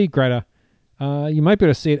out, see Greta. You might be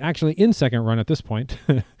able to see it actually in second run at this point.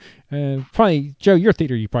 Probably, Joe, your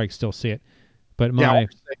theater, you probably still see it. But they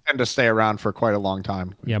tend to stay around for quite a long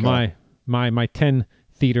time. Yeah, my 10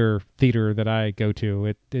 theater that I go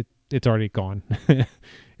to, it's already gone.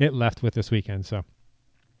 It left with this weekend. So,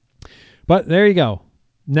 but there you go.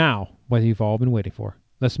 Now, what you've all been waiting for.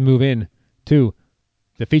 Let's move in to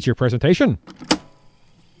the feature presentation.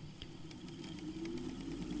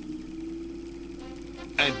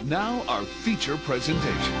 And now our feature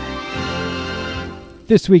presentation.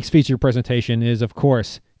 This week's feature presentation is, of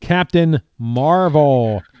course, Captain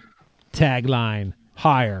Marvel. Tagline: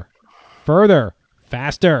 higher, further,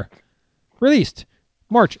 faster. Released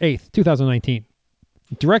March 8th, 2019.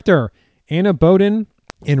 Director Anna Boden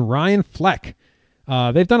and Ryan Fleck.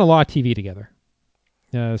 They've done a lot of TV together.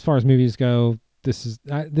 As far as movies go, this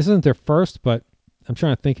isn't their first, but I'm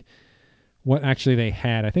trying to think what actually they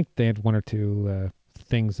had. I think they had one or two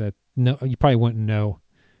things that you probably wouldn't know,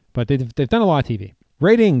 but they've done a lot of TV.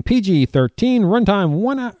 Rating PG-13, runtime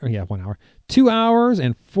 1 hour. Yeah, 1 hour. 2 hours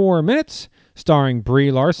and 4 minutes. Starring Brie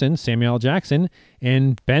Larson, Samuel L. Jackson,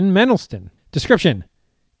 and Ben Mendelsohn. Description: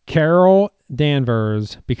 Carol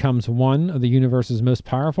Danvers becomes one of the universe's most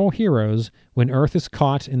powerful heroes when Earth is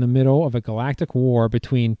caught in the middle of a galactic war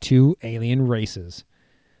between two alien races.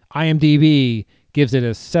 IMDb gives it a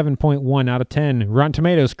 7.1 out of 10. Rotten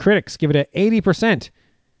Tomatoes critics give it a 80%,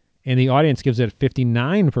 and the audience gives it a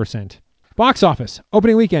 59%. Box office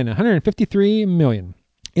opening weekend, 153 million.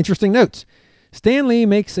 Interesting notes: Stan Lee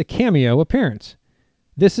makes a cameo appearance.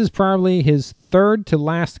 This is probably his third to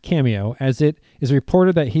last cameo, as it is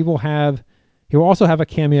reported that he will also have a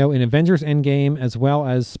cameo in Avengers Endgame as well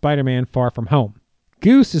as Spider-Man Far From Home.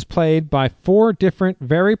 Goose is played by 4 different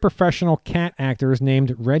very professional cat actors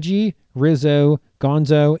named Reggie, Rizzo,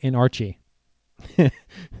 Gonzo, and Archie.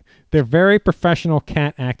 They're very professional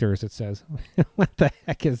cat actors, it says. What the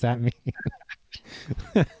heck does that mean?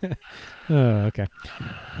 Oh, okay.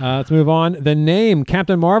 Let's move on. The name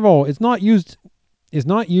Captain Marvel is not used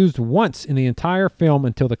once in the entire film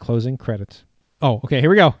until the closing credits. Oh, okay. Here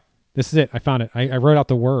we go. This is it. I found it. I wrote out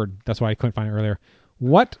the word. That's why I couldn't find it earlier.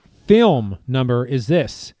 What film number is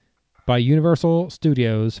this by Universal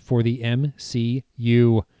Studios for the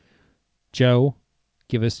MCU? Joe,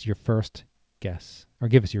 give us your first guess. Or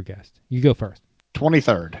give us your guess. You go first.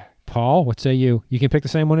 23rd. Paul, what say you? You can pick the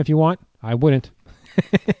same one if you want. I wouldn't.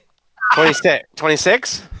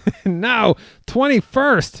 26? No,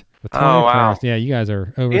 21st. Oh, wow. Yeah, you guys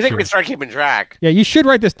are over. You think we start keeping track? Yeah, you should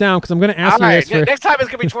write this down because I'm going to ask you this. Next time it's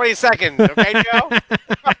going to be 22nd. Okay, Joe?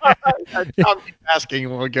 I'll keep asking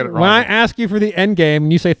when we get it wrong. When I ask you for the end game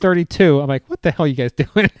and you say 32, I'm like, what the hell are you guys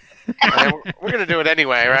doing? We're going to do it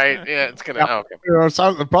anyway, right? Yeah, it's going to. Yeah,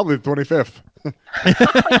 okay. Probably the 25th.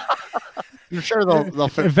 I'm sure they'll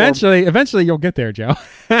fit Eventually, you'll get there, Joe.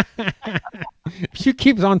 If you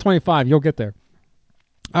keep on 25, you'll get there.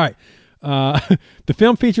 All right. The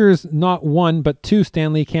film features not one, but 2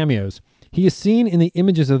 Stan Lee cameos. He is seen in the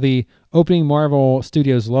images of the opening Marvel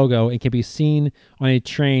Studios logo and can be seen on a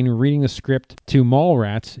train reading the script to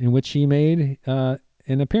Mallrats, in which he made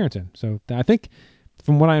an appearance in. So I think,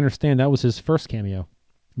 from what I understand, that was his first cameo,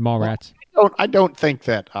 Mallrats. I don't think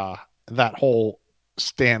that that whole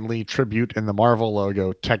Stan Lee tribute in the Marvel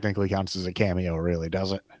logo technically counts as a cameo, really,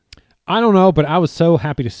 does it? I don't know, but I was so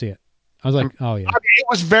happy to see it. I was like, oh yeah. I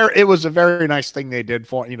mean, it was a very nice thing they did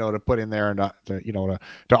for to put in there and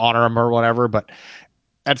to honor him or whatever. But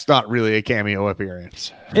that's not really a cameo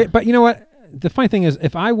appearance. But you know what? The funny thing is,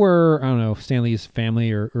 if I were, I don't know, Stanley's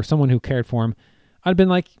family or someone who cared for him, I'd been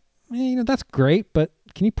like, that's great, but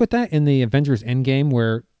can you put that in the Avengers Endgame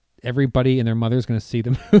where everybody and their mother is going to see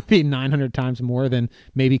the movie 900 times more than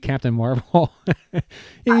maybe Captain Marvel? I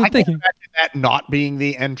can imagine that not being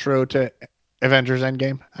the intro to Avengers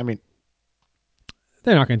Endgame. I mean,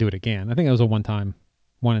 they're not going to do it again. I think it was a one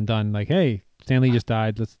and done. Like, hey, Stanley just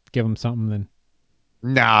died. Let's give him something. Then,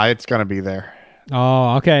 nah, it's going to be there.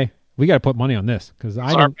 oh, okay. We got to put money on this because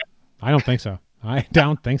I don't think so. I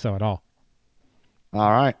don't think so at all. All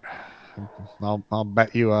right, I'll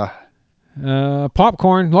bet you.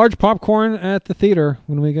 Popcorn, large popcorn at the theater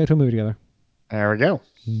when we go to a movie together. There we go.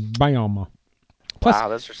 Bayama. Plus, Wow,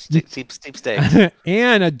 those are steep stakes.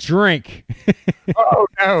 and a drink. Oh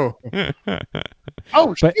no!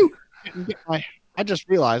 Oh But- shoot! Didn't get I just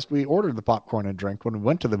realized we ordered the popcorn and drink when we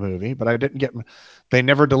went to the movie, but I didn't get. They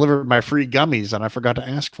never delivered my free gummies, and I forgot to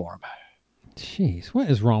ask for them. Jeez, what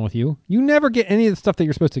is wrong with you? You never get any of the stuff that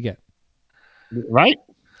you're supposed to get. Right?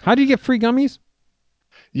 How do you get free gummies?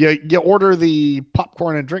 You order the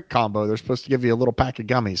popcorn and drink combo. They're supposed to give you a little pack of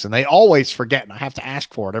gummies, and they always forget, and I have to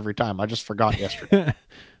ask for it every time. I just forgot yesterday.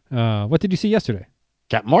 What did you see yesterday?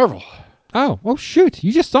 Captain Marvel. Oh, shoot.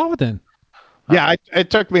 You just saw it then. Yeah, it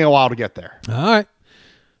took me a while to get there. All right.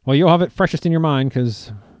 Well, you'll have it freshest in your mind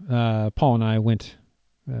because Paul and I went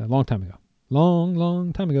a long time ago.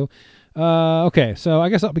 Long time ago. Okay, so I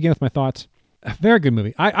guess I'll begin with my thoughts. A very good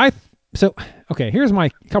movie. Okay, here's my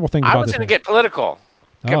couple things about I was this going movie. to get political.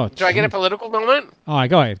 Oh, Do I get a political moment? All right,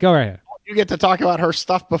 go ahead. Go right ahead. You get to talk about her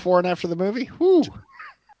stuff before and after the movie? Whoo.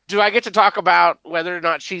 Do I get to talk about whether or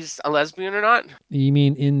not she's a lesbian or not? You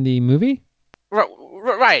mean in the movie?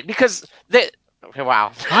 Right, because they. Okay,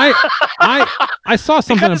 wow. I saw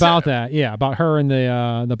something Because- about that. Yeah, about her and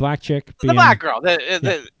the black chick. The black girl,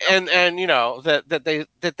 and you know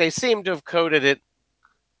that they seem to have coded it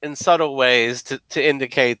in subtle ways to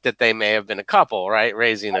indicate that they may have been a couple, right,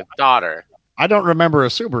 raising a daughter. I don't remember a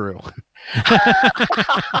Subaru.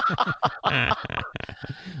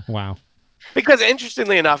 Wow. Because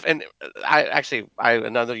interestingly enough, and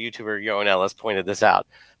another YouTuber, Yoan Ellis, pointed this out.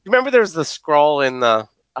 Remember, there's the scroll in the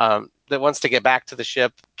that wants to get back to the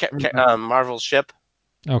ship, Marvel's ship.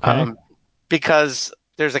 Okay. Because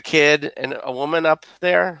there's a kid and a woman up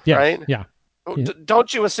there, Yes, right? Yeah.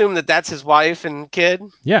 Don't you assume that that's his wife and kid?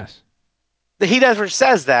 Yes. He never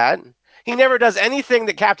says that. He never does anything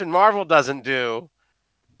that Captain Marvel doesn't do,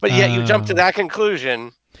 but yet you jump to that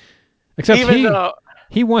conclusion. Except even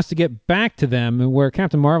he wants to get back to them, where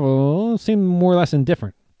Captain Marvel seemed more or less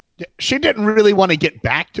indifferent. She didn't really want to get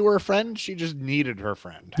back to her friend. She just needed her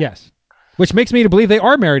friend. Yes. Which makes me to believe they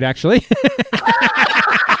are married, actually.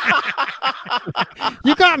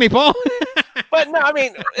 You got me, Paul. But no, I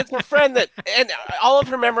mean, it's a friend and all of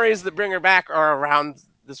her memories that bring her back are around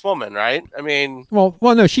this woman, right? I mean, well,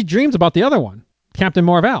 no, she dreams about the other one, Captain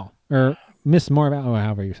Marvel or Miss Marvel, or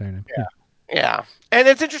however you say her name. Yeah. And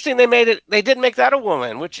it's interesting they did make that a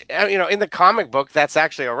woman, which in the comic book that's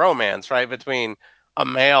actually a romance, right, between a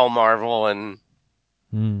male Marvel and.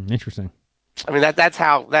 Interesting. I mean that's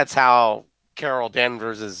how Carol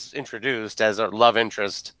Danvers is introduced as a love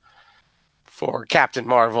interest for Captain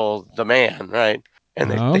Marvel, the man, right?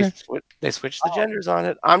 And they switched the genders on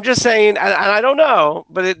it. I'm just saying, I don't know,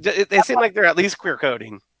 but they seem like they're at least queer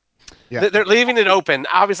coding. Yeah. They're leaving it open.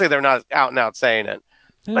 Obviously, they're not out and out saying it,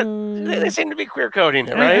 but they seem to be queer coding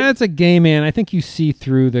it, right? That's a gay man. I think you see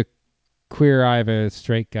through the queer eye of a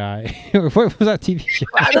straight guy. What was that TV show?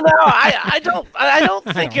 I don't know. I don't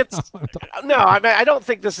think it's. No, I mean, I don't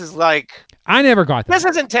think this is like. I never got that. This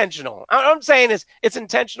is intentional. I'm saying it's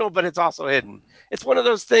intentional, but it's also hidden. It's one of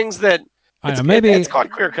those things that it's called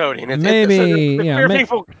queer coding. Queer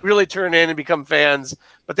people really turn in and become fans,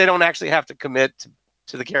 but they don't actually have to commit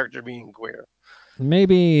to the character being queer.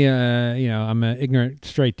 Maybe I'm an ignorant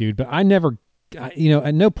straight dude, but I never, at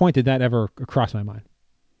no point did that ever cross my mind.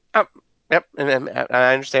 Yep, and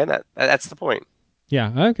I understand that. That's the point.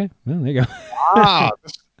 Yeah. Okay. Well, there you go.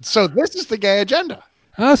 So this is the gay agenda.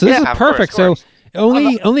 Oh, so this is perfect. Course. So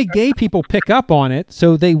only gay people pick up on it,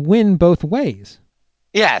 so they win both ways.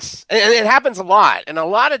 Yes, and it happens a lot in a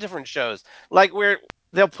lot of different shows, like where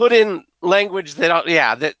they'll put in language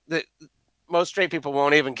that most straight people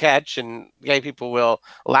won't even catch, and gay people will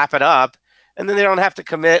lap it up, and then they don't have to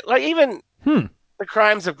commit. Like even the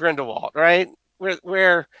Crimes of Grindelwald, right?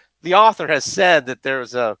 Where the author has said that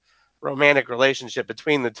there's a romantic relationship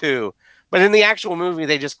between the two, but in the actual movie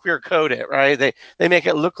they just queer code it, right? They make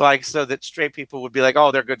it look like so that straight people would be like,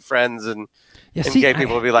 oh, they're good friends, and Yeah, and see, gay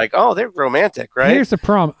people would be like, oh, they're romantic, right? here's the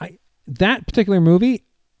problem. That particular movie,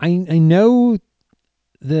 I know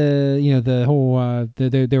the whole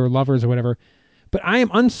they were lovers or whatever, but I am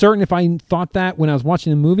uncertain if I thought that when I was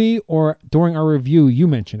watching the movie or during our review. You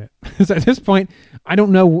mentioned it. So at this point, I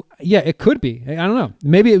don't know. Yeah, it could be. I don't know.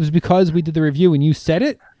 Maybe it was because we did the review and you said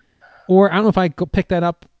it, or I don't know if I picked that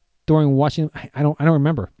up during watching. I don't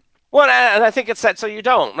remember. Well, and I think it's set so you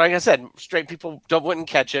don't. Like I said, straight people wouldn't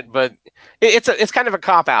catch it, but it's kind of a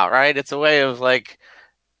cop out, right? It's a way of like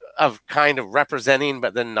of kind of representing,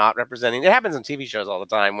 but then not representing. It happens in TV shows all the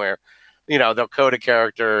time where, they'll code a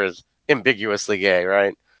character as ambiguously gay,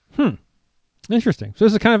 right? Interesting. So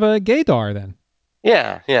this is kind of a gaydar then.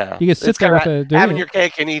 Yeah, yeah. You can sit It's there kind with of having your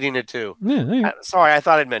cake and eating it too. Yeah. There you go. Sorry, I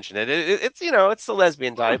thought I'd mention it. It's it's the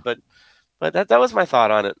lesbian type, but that was my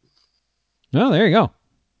thought on it. Oh, there you go.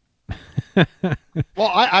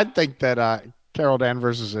 Well, I think that Carol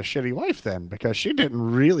Danvers is a shitty wife then, because she didn't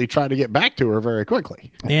really try to get back to her very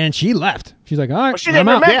quickly. And she left. She's like, all right, Well, she didn't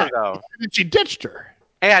I'm out. remember though. She ditched her.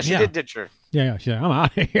 Yeah, she Yeah. did ditch her. Yeah, she's like, I'm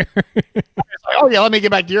out of here. It's like, oh yeah, let me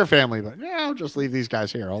get back to your family, but yeah, I'll just leave these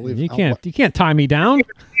guys here. I'll leave. You can't tie me down.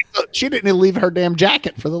 She didn't leave her damn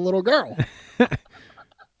jacket for the little girl.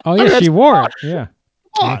 Oh yeah, she wore it. Yeah.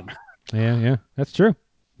 Come on. Yeah, that's true.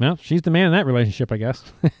 Well, she's the man in that relationship, I guess.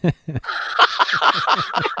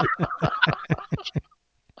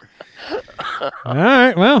 All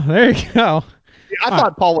right, well, there you go. I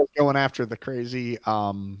thought Paul was going after the crazy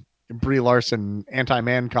Brie Larson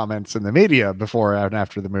anti-man comments in the media before and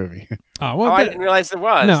after the movie. Oh, well, I didn't realize there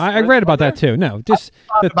was. No, I read about that too. No, just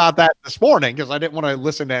about that this morning because I didn't want to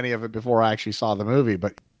listen to any of it before I actually saw the movie.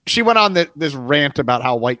 But she went on this rant about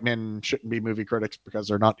how white men shouldn't be movie critics because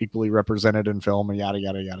they're not equally represented in film and yada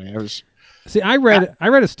yada yada. It was. See, I read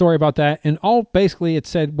a story about that, and all basically it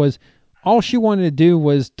said was all she wanted to do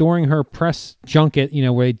was during her press junket,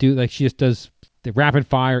 where they do she just does the rapid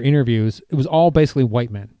fire interviews. It was all basically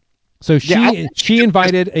white men. So she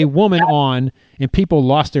invited a woman on, and people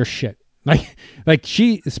lost their shit. Like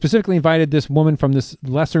she specifically invited this woman from this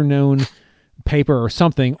lesser known paper or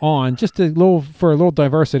something on just for a little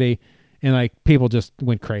diversity, and people just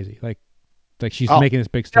went crazy. Like she's making this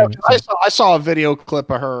big statement. I saw a video clip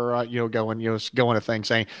of her, going a thing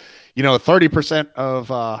saying, 30% of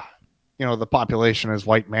the population is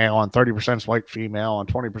white male and 30% is white female and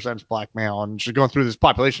 20% is black male. And she's going through this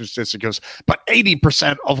population statistic, goes, but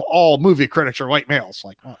 80% of all movie critics are white males.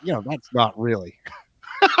 Like, that's not really,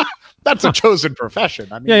 that's a chosen profession.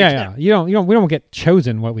 I mean, yeah. We don't get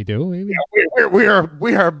chosen what we do. We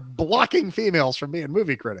are blocking females from being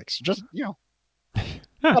movie critics. Just,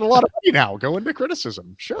 got a lot of money now. Go into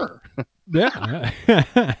criticism. Sure. Yeah.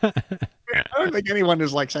 I don't think anyone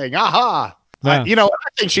is saying, aha. Yeah. I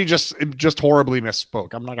think she just horribly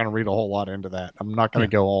misspoke. I'm not going to read a whole lot into that. I'm not going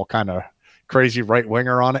to go all kind of crazy right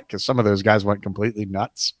winger on it because some of those guys went completely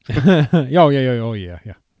nuts. Oh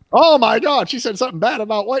yeah. Oh my God, she said something bad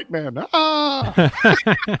about white men.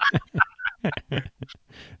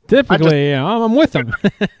 Typically, I'm with them.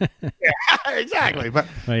 Yeah, exactly. But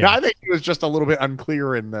I think she was just a little bit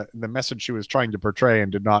unclear in the message she was trying to portray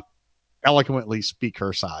and did not eloquently speak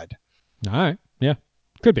her side. All right. Yeah,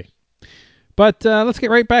 could be. But let's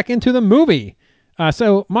get right back into the movie.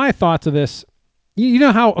 So my thoughts of this, you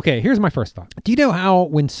know how, okay, here's my first thought. Do you know how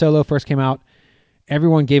when Solo first came out,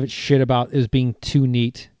 everyone gave it shit about it was being too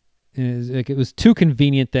neat? It was too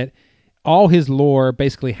convenient that all his lore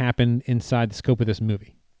basically happened inside the scope of this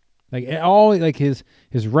movie.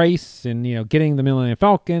 His race and, getting the Millennium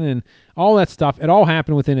Falcon and all that stuff, it all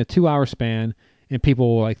happened within a 2-hour span and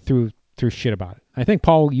people threw shit about it. I think,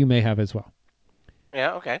 Paul, you may have as well.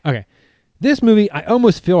 Yeah, okay. Okay. This movie, I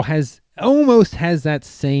almost feel has that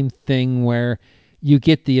same thing where you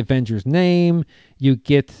get the Avengers name, you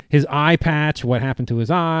get his eye patch, what happened to his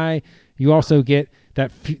eye. You also get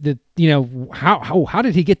that how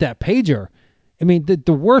did he get that pager? I mean,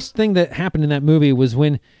 the worst thing that happened in that movie was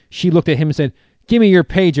when she looked at him and said, "Give me your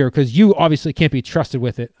pager because you obviously can't be trusted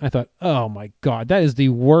with it." I thought, "Oh my God, that is the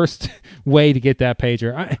worst way to get that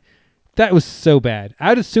pager." That was so bad.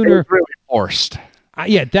 I'd have sooner. It was really forced.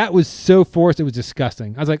 That was so forced. It was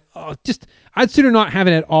disgusting. I was like, oh, I'd sooner not have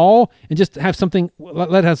it at all and just have something,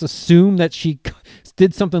 let us assume that she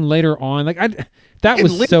did something later on. That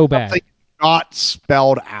was so bad. Not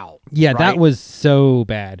spelled out. Yeah, right? that was so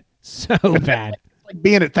bad. So bad. like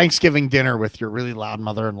being at Thanksgiving dinner with your really loud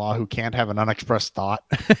mother-in-law who can't have an unexpressed thought.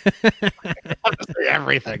 Have to say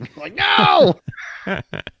everything. Like, no.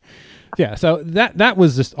 Yeah, so that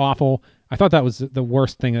was just awful. I thought that was the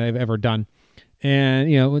worst thing that I've ever done.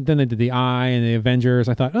 And then they did the Eye and the Avengers.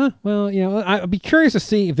 I thought, well, I'd be curious to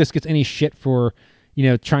see if this gets any shit for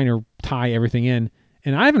trying to tie everything in.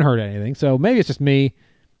 And I haven't heard anything, so maybe it's just me.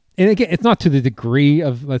 And again, it's not to the degree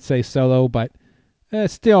of, let's say, Solo, but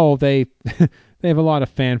still they they have a lot of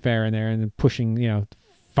fanfare in there and pushing,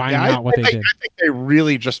 finding out what they did. I think they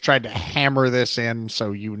really just tried to hammer this in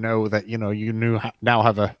so that now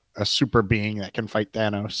have a super being that can fight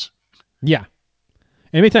Thanos. Yeah.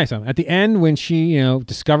 And let me tell you something. At the end, when she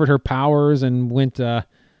discovered her powers and went I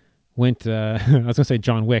was gonna say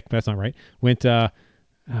John Wick, but that's not right. Went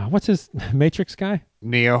what's his Matrix guy?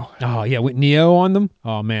 Neo. Oh yeah, with Neo on them.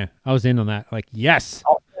 Oh man, I was in on that. Like, yes.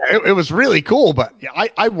 Oh, it was really cool, but yeah,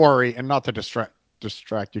 I worry, and not to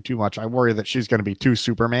distract you too much, I worry that she's going to be too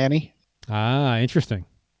Superman-y. Ah, interesting.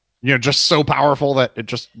 Just so powerful that it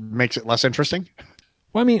just makes it less interesting.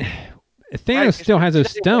 Well, I mean, Thanos still has a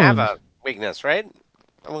stone. Have a weakness, right?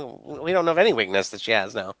 We don't know of any weakness that she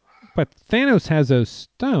has now. But Thanos has those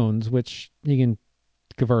stones, which he can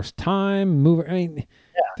traverse time, move. I mean,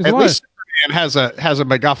 at least Superman has a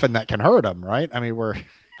MacGuffin that can hurt him, right? I mean,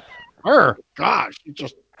 gosh, he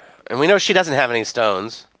just. And we know she doesn't have any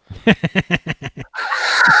stones.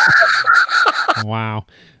 Wow.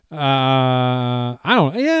 I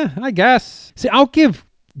don't. Yeah, I guess. See, I'll give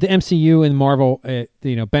the MCU and Marvel,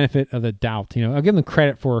 benefit of the doubt. I'll give them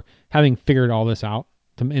credit for having figured all this out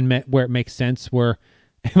where it makes sense. Where,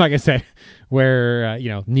 like I said, where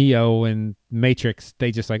Neo and Matrix,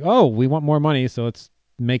 they just like, oh, we want more money, so let's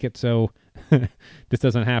make it so this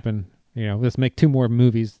doesn't happen. Let's make 2 more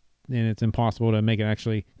movies, and it's impossible to make it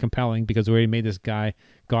actually compelling because we already made this guy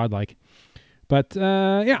godlike. But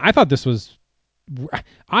yeah, I thought this was.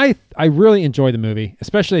 I really enjoyed the movie,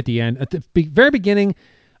 especially at the end. At the very beginning,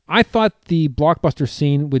 I thought the blockbuster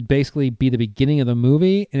scene would basically be the beginning of the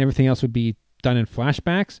movie, and everything else would be done in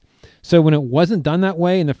flashbacks. So when it wasn't done that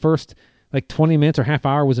way, and the first 20 minutes or half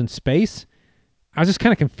hour was in space, I was just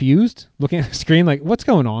kind of confused, looking at the screen, like, what's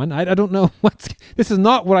going on? I don't know this is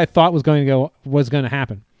not what I thought was going to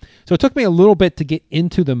happen. So it took me a little bit to get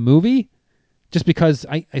into the movie, just because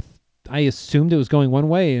I assumed it was going one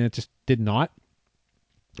way, and it just did not.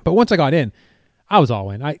 But once I got in, I was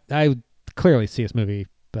all in. I clearly see this movie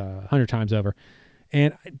 100 times over.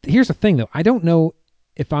 And here's the thing, though. I don't know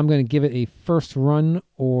if I'm going to give it a first run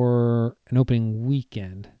or an opening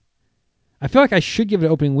weekend. I feel like I should give it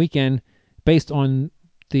an opening weekend based on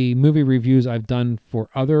the movie reviews I've done for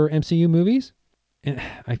other MCU movies. And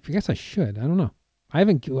I guess I should. I don't know. I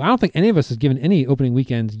don't think any of us has given any opening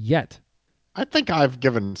weekends yet. I think I've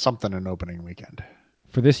given something an opening weekend.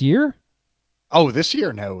 For this year? Oh, this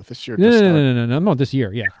year? No, this year. No. Not this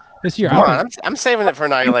year. Yeah, this year. I'm saving it for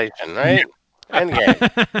Annihilation, right?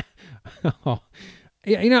 Endgame. Oh,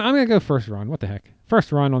 yeah, I'm gonna go first run. What the heck?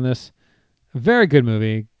 First run on this. A very good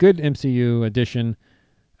movie. Good MCU addition.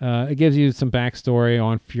 It gives you some backstory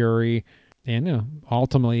on Fury, and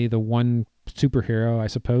ultimately the one superhero, I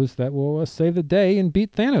suppose, that will save the day and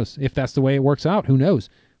beat Thanos. If that's the way it works out, who knows?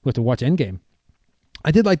 We'll have to watch Endgame.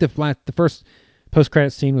 I did like the first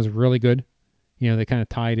post-credit scene was really good. They kind of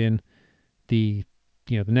tied in the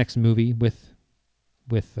next movie with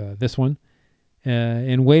this one.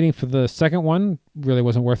 And waiting for the second one really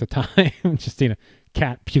wasn't worth the time. Just seeing a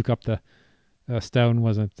cat puke up the stone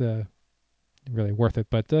wasn't really worth it,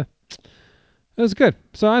 but it was good.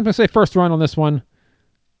 So I'm gonna say first run on this one.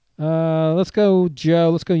 Let's go, Joe.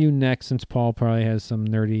 Let's go you next, since Paul probably has some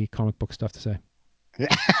nerdy comic book stuff to say.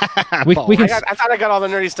 we can. I thought I got all the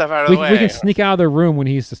nerdy stuff out of the way. We can sneak out of the room when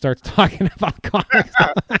he starts talking about comics.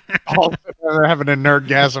 Paul's having a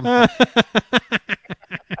nerdgasm.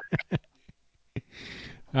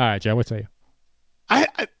 All right, Joe. What say you?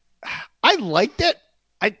 I liked it.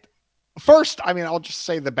 I'll just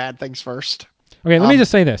say the bad things first. Okay, let me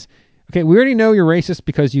just say this. Okay, we already know you're racist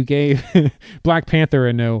because you gave Black Panther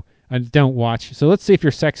a don't watch. So let's see if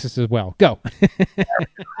you're sexist as well. Go.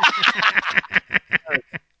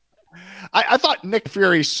 I thought Nick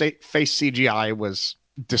Fury's face CGI was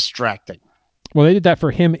distracting. Well, they did that for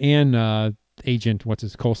him and Agent,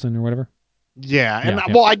 Coulson or whatever. Yeah, and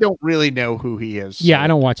I don't really know who he is. So. Yeah, I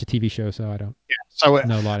don't watch a TV show, so I don't. Yeah, so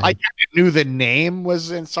know a lot of I knew the name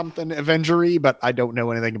was in something Avengery, but I don't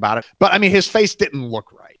know anything about it. But I mean, his face didn't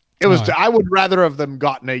look right. It was. I would rather have them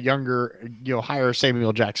gotten a younger, hire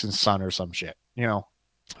Samuel Jackson's son or some shit. Yeah,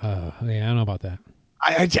 I don't know about that.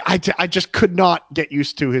 I just could not get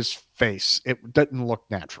used to his face. It didn't look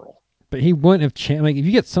natural. but he wouldn't have changed. Like if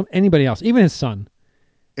you get anybody else, even his son,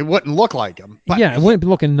 It wouldn't look like him. But yeah, it wouldn't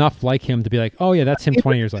look enough like him to be like, oh yeah, that's him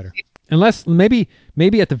 20 years later. Unless maybe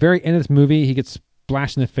at the very end of this movie he gets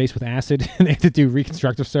splashed in the face with acid and they have to do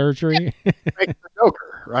reconstructive surgery. Like the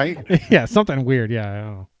Joker, right? Yeah, something weird. Yeah, I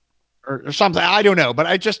don't know. Or something. I don't know, but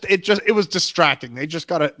it was distracting. They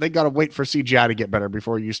gotta wait for CGI to get better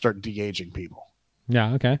before you start de-aging people.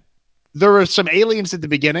 Yeah, okay. There were some aliens at the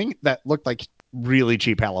beginning that looked like really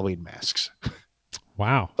cheap Halloween masks.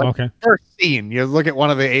 Wow. Like, Okay. first scene, you look at one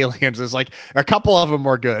of the aliens, it's like a couple of them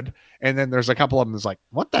were good, and then there's a couple of them that's like,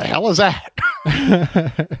 what the hell is that?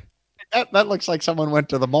 that looks like someone went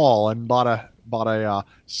to the mall and bought a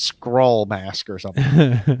scroll mask or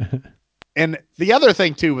something. And the other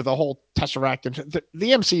thing too with the whole Tesseract,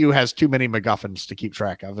 the MCU has too many MacGuffins to keep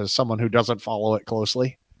track of. As someone who doesn't follow it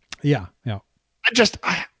closely, Yeah.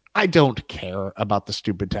 I don't care about the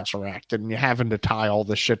stupid Tesseract and you having to tie all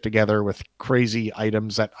this shit together with crazy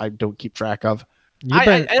items that I don't keep track of.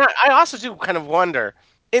 I also do kind of wonder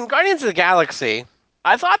in Guardians of the Galaxy.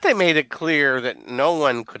 I thought they made it clear that no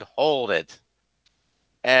one could hold it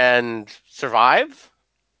and survive.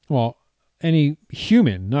 Well, any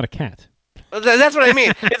human, not a cat. That's what I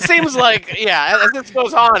mean. It seems like, yeah, as this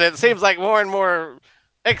goes on, it seems like more and more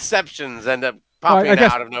exceptions end up popping I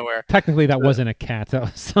guess out of nowhere. technically that wasn't a cat. That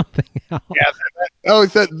was something else. Yeah. Oh,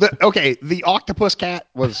 okay. The octopus cat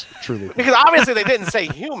was truly Because obviously they didn't say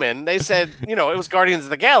human. They said, it was Guardians of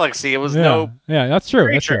the Galaxy. It was no Yeah, that's true.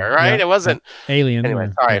 creature, That's true. right? Yeah, It wasn't. yeah. Alien. Anyway,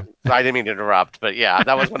 or- sorry. yeah. I didn't mean to interrupt, but yeah,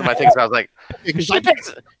 that was one of my things. I was like,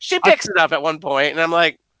 she picks it up at one point, and I'm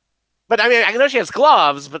like, but I mean, I know she has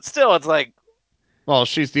gloves, but still, it's like, well,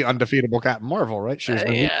 she's the undefeatable Captain Marvel, right? She was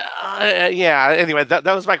the yeah. Anyway, that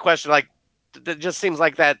was my question. Like, it just seems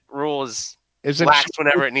like that rule is lax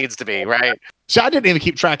whenever it needs to be, right? See, I didn't even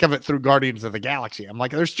keep track of it through Guardians of the Galaxy. I'm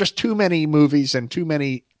like, there's just too many movies and too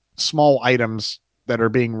many small items that are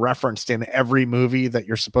being referenced in every movie that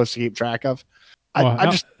you're supposed to keep track of.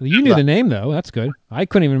 You knew the name though. That's good. I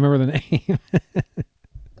couldn't even remember the name.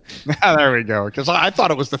 There we go. Because I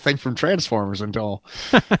thought it was the thing from Transformers until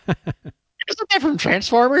isn't that from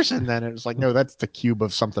Transformers? And then it was like, no, that's the cube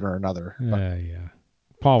of something or another. Yeah.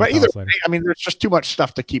 Paul. But either way, I mean, there's just too much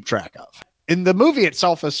stuff to keep track of. In the movie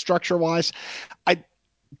itself, as structure wise,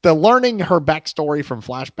 the learning her backstory from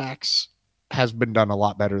flashbacks has been done a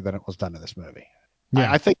lot better than it was done in this movie.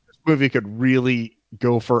 Yeah. I think this movie could really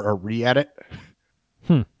go for a re-edit.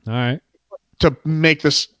 All right. To make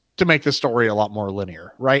this story a lot more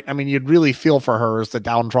linear, right? I mean, you'd really feel for her as the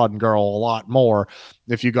downtrodden girl a lot more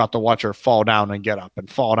if you got to watch her fall down and get up and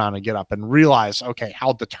fall down and get up and realize, okay,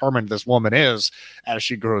 how determined this woman is as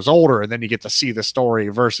she grows older. And then you get to see the story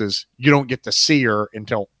versus you don't get to see her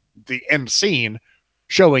until the end scene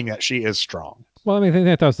showing that she is strong. Well, I mean, I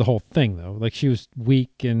think that was the whole thing though. Like she was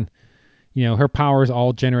weak and, her powers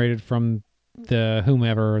all generated from the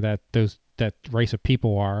whomever that race of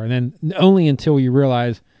people are. And then only until you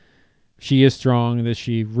realize she is strong and that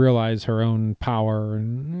she realized her own power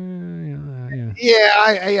and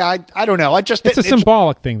I don't know. It's a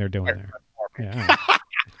symbolic thing they're doing there. Yeah.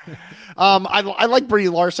 I like Brie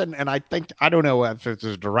Larson, and I don't know if it's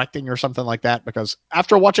directing or something like that, because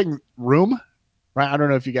after watching Room, right? I don't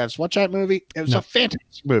know if you guys watch that movie. It was a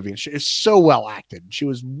fantastic movie, and she is so well acted. She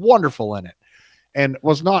was wonderful in it, and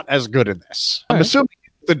was not as good in this. I'm assuming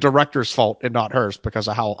the director's fault and not hers because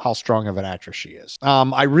of how strong of an actress she is.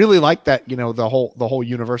 I really like that, the whole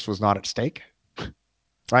universe was not at stake.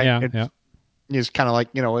 Right? Yeah. It's kind of like,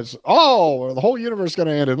 it's, the whole universe is going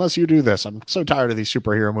to end unless you do this. I'm so tired of these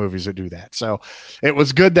superhero movies that do that. So it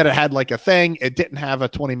was good that it had like a thing. It didn't have a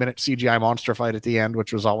 20-minute CGI monster fight at the end,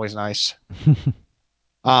 which was always nice.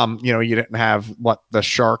 You didn't have the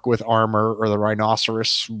shark with armor or the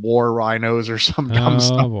rhinoceros war rhinos or some dumb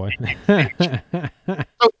stuff. Oh boy. So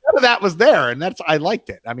none of that was there, and I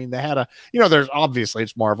liked it. I mean, they had there's obviously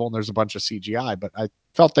it's Marvel and there's a bunch of CGI, but I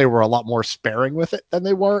felt they were a lot more sparing with it than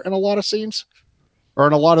they were in a lot of scenes or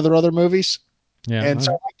in a lot of their other movies. Yeah. And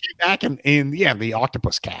so I came back and the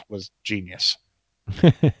octopus cat was genius.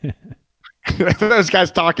 Those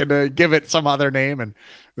guys talking to give it some other name, and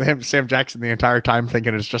Sam Jackson the entire time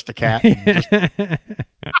thinking it's just a cat.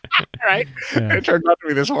 Right? Yeah. It turned out to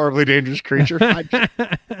be this horribly dangerous creature. I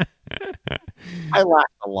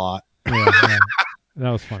laughed a lot. Yeah. That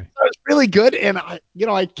was funny. That was really good, and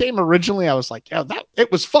I came originally. I was like,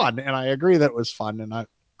 it was fun, and I agree that it was fun, and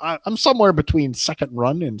I'm somewhere between second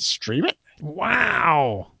run and stream it.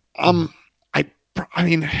 Wow. I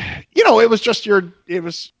mean, it was just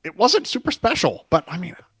it wasn't super special, but I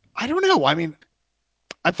mean, I don't know. I mean,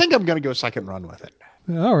 I think I'm going to go second run with it.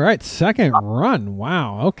 All right. Second run.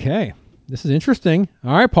 Wow. Okay. This is interesting.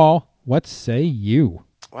 All right, Paul, what say you?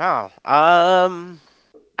 Wow.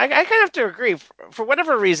 I kind of have to agree for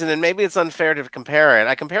whatever reason, and maybe it's unfair to compare it.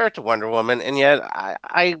 I compare it to Wonder Woman, and yet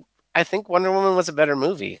I think Wonder Woman was a better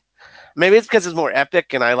movie. Maybe it's because it's more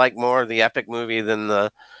epic, and I like more of the epic movie than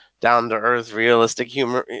the down to earth, realistic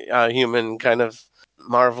human kind of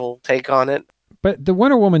Marvel take on it. But the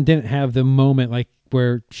Wonder Woman didn't have the moment like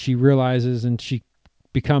where she realizes and she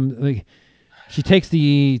becomes like she takes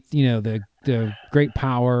the great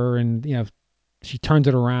power and she turns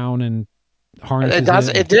it around and It harnesses does.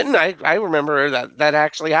 it. It didn't. I remember that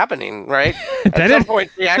actually happening. Right at Did some it?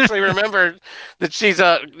 point, she actually remembered that she's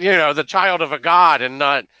the child of a god and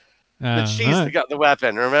not that she's Uh-huh. the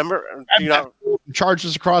weapon. Remember? Do you know?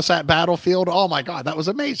 Charges across that battlefield. Oh my God, that was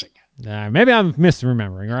amazing. Maybe I'm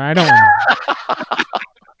misremembering, or I don't remember.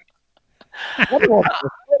 Wonder Woman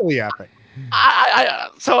was totally epic.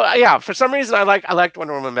 Yeah. For some reason, I liked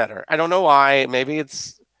Wonder Woman better. I don't know why. Maybe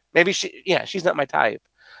she's not my type.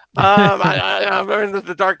 I'm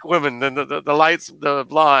the dark women, the lights, the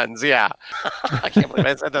blondes. Yeah, I can't believe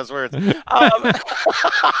I said those words.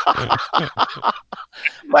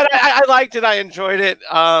 But I liked it. I enjoyed it.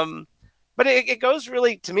 But it goes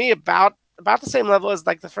really to me about the same level as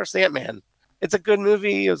like the first Ant Man. It's a good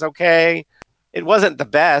movie. It was okay. It wasn't the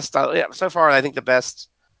best. Yeah, so far, I think the best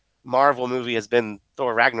Marvel movie has been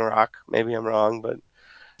Thor Ragnarok. Maybe I'm wrong, but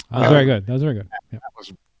That was very good. That was very good. Yeah. That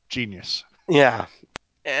was genius. yeah.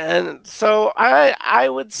 And so I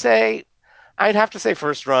would say I'd have to say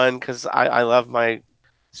first run because I love my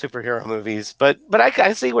superhero movies, but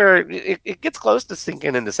I see where it gets close to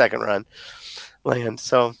sinking into second run land.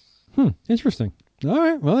 So Interesting. All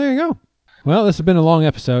right. Well, there you go. Well, this has been a long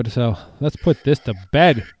episode, so let's put this to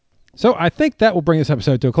bed. So I think that will bring this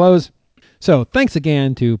episode to a close. So thanks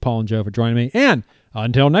again to Paul and Joe for joining me. And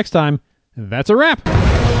until next time, that's a wrap.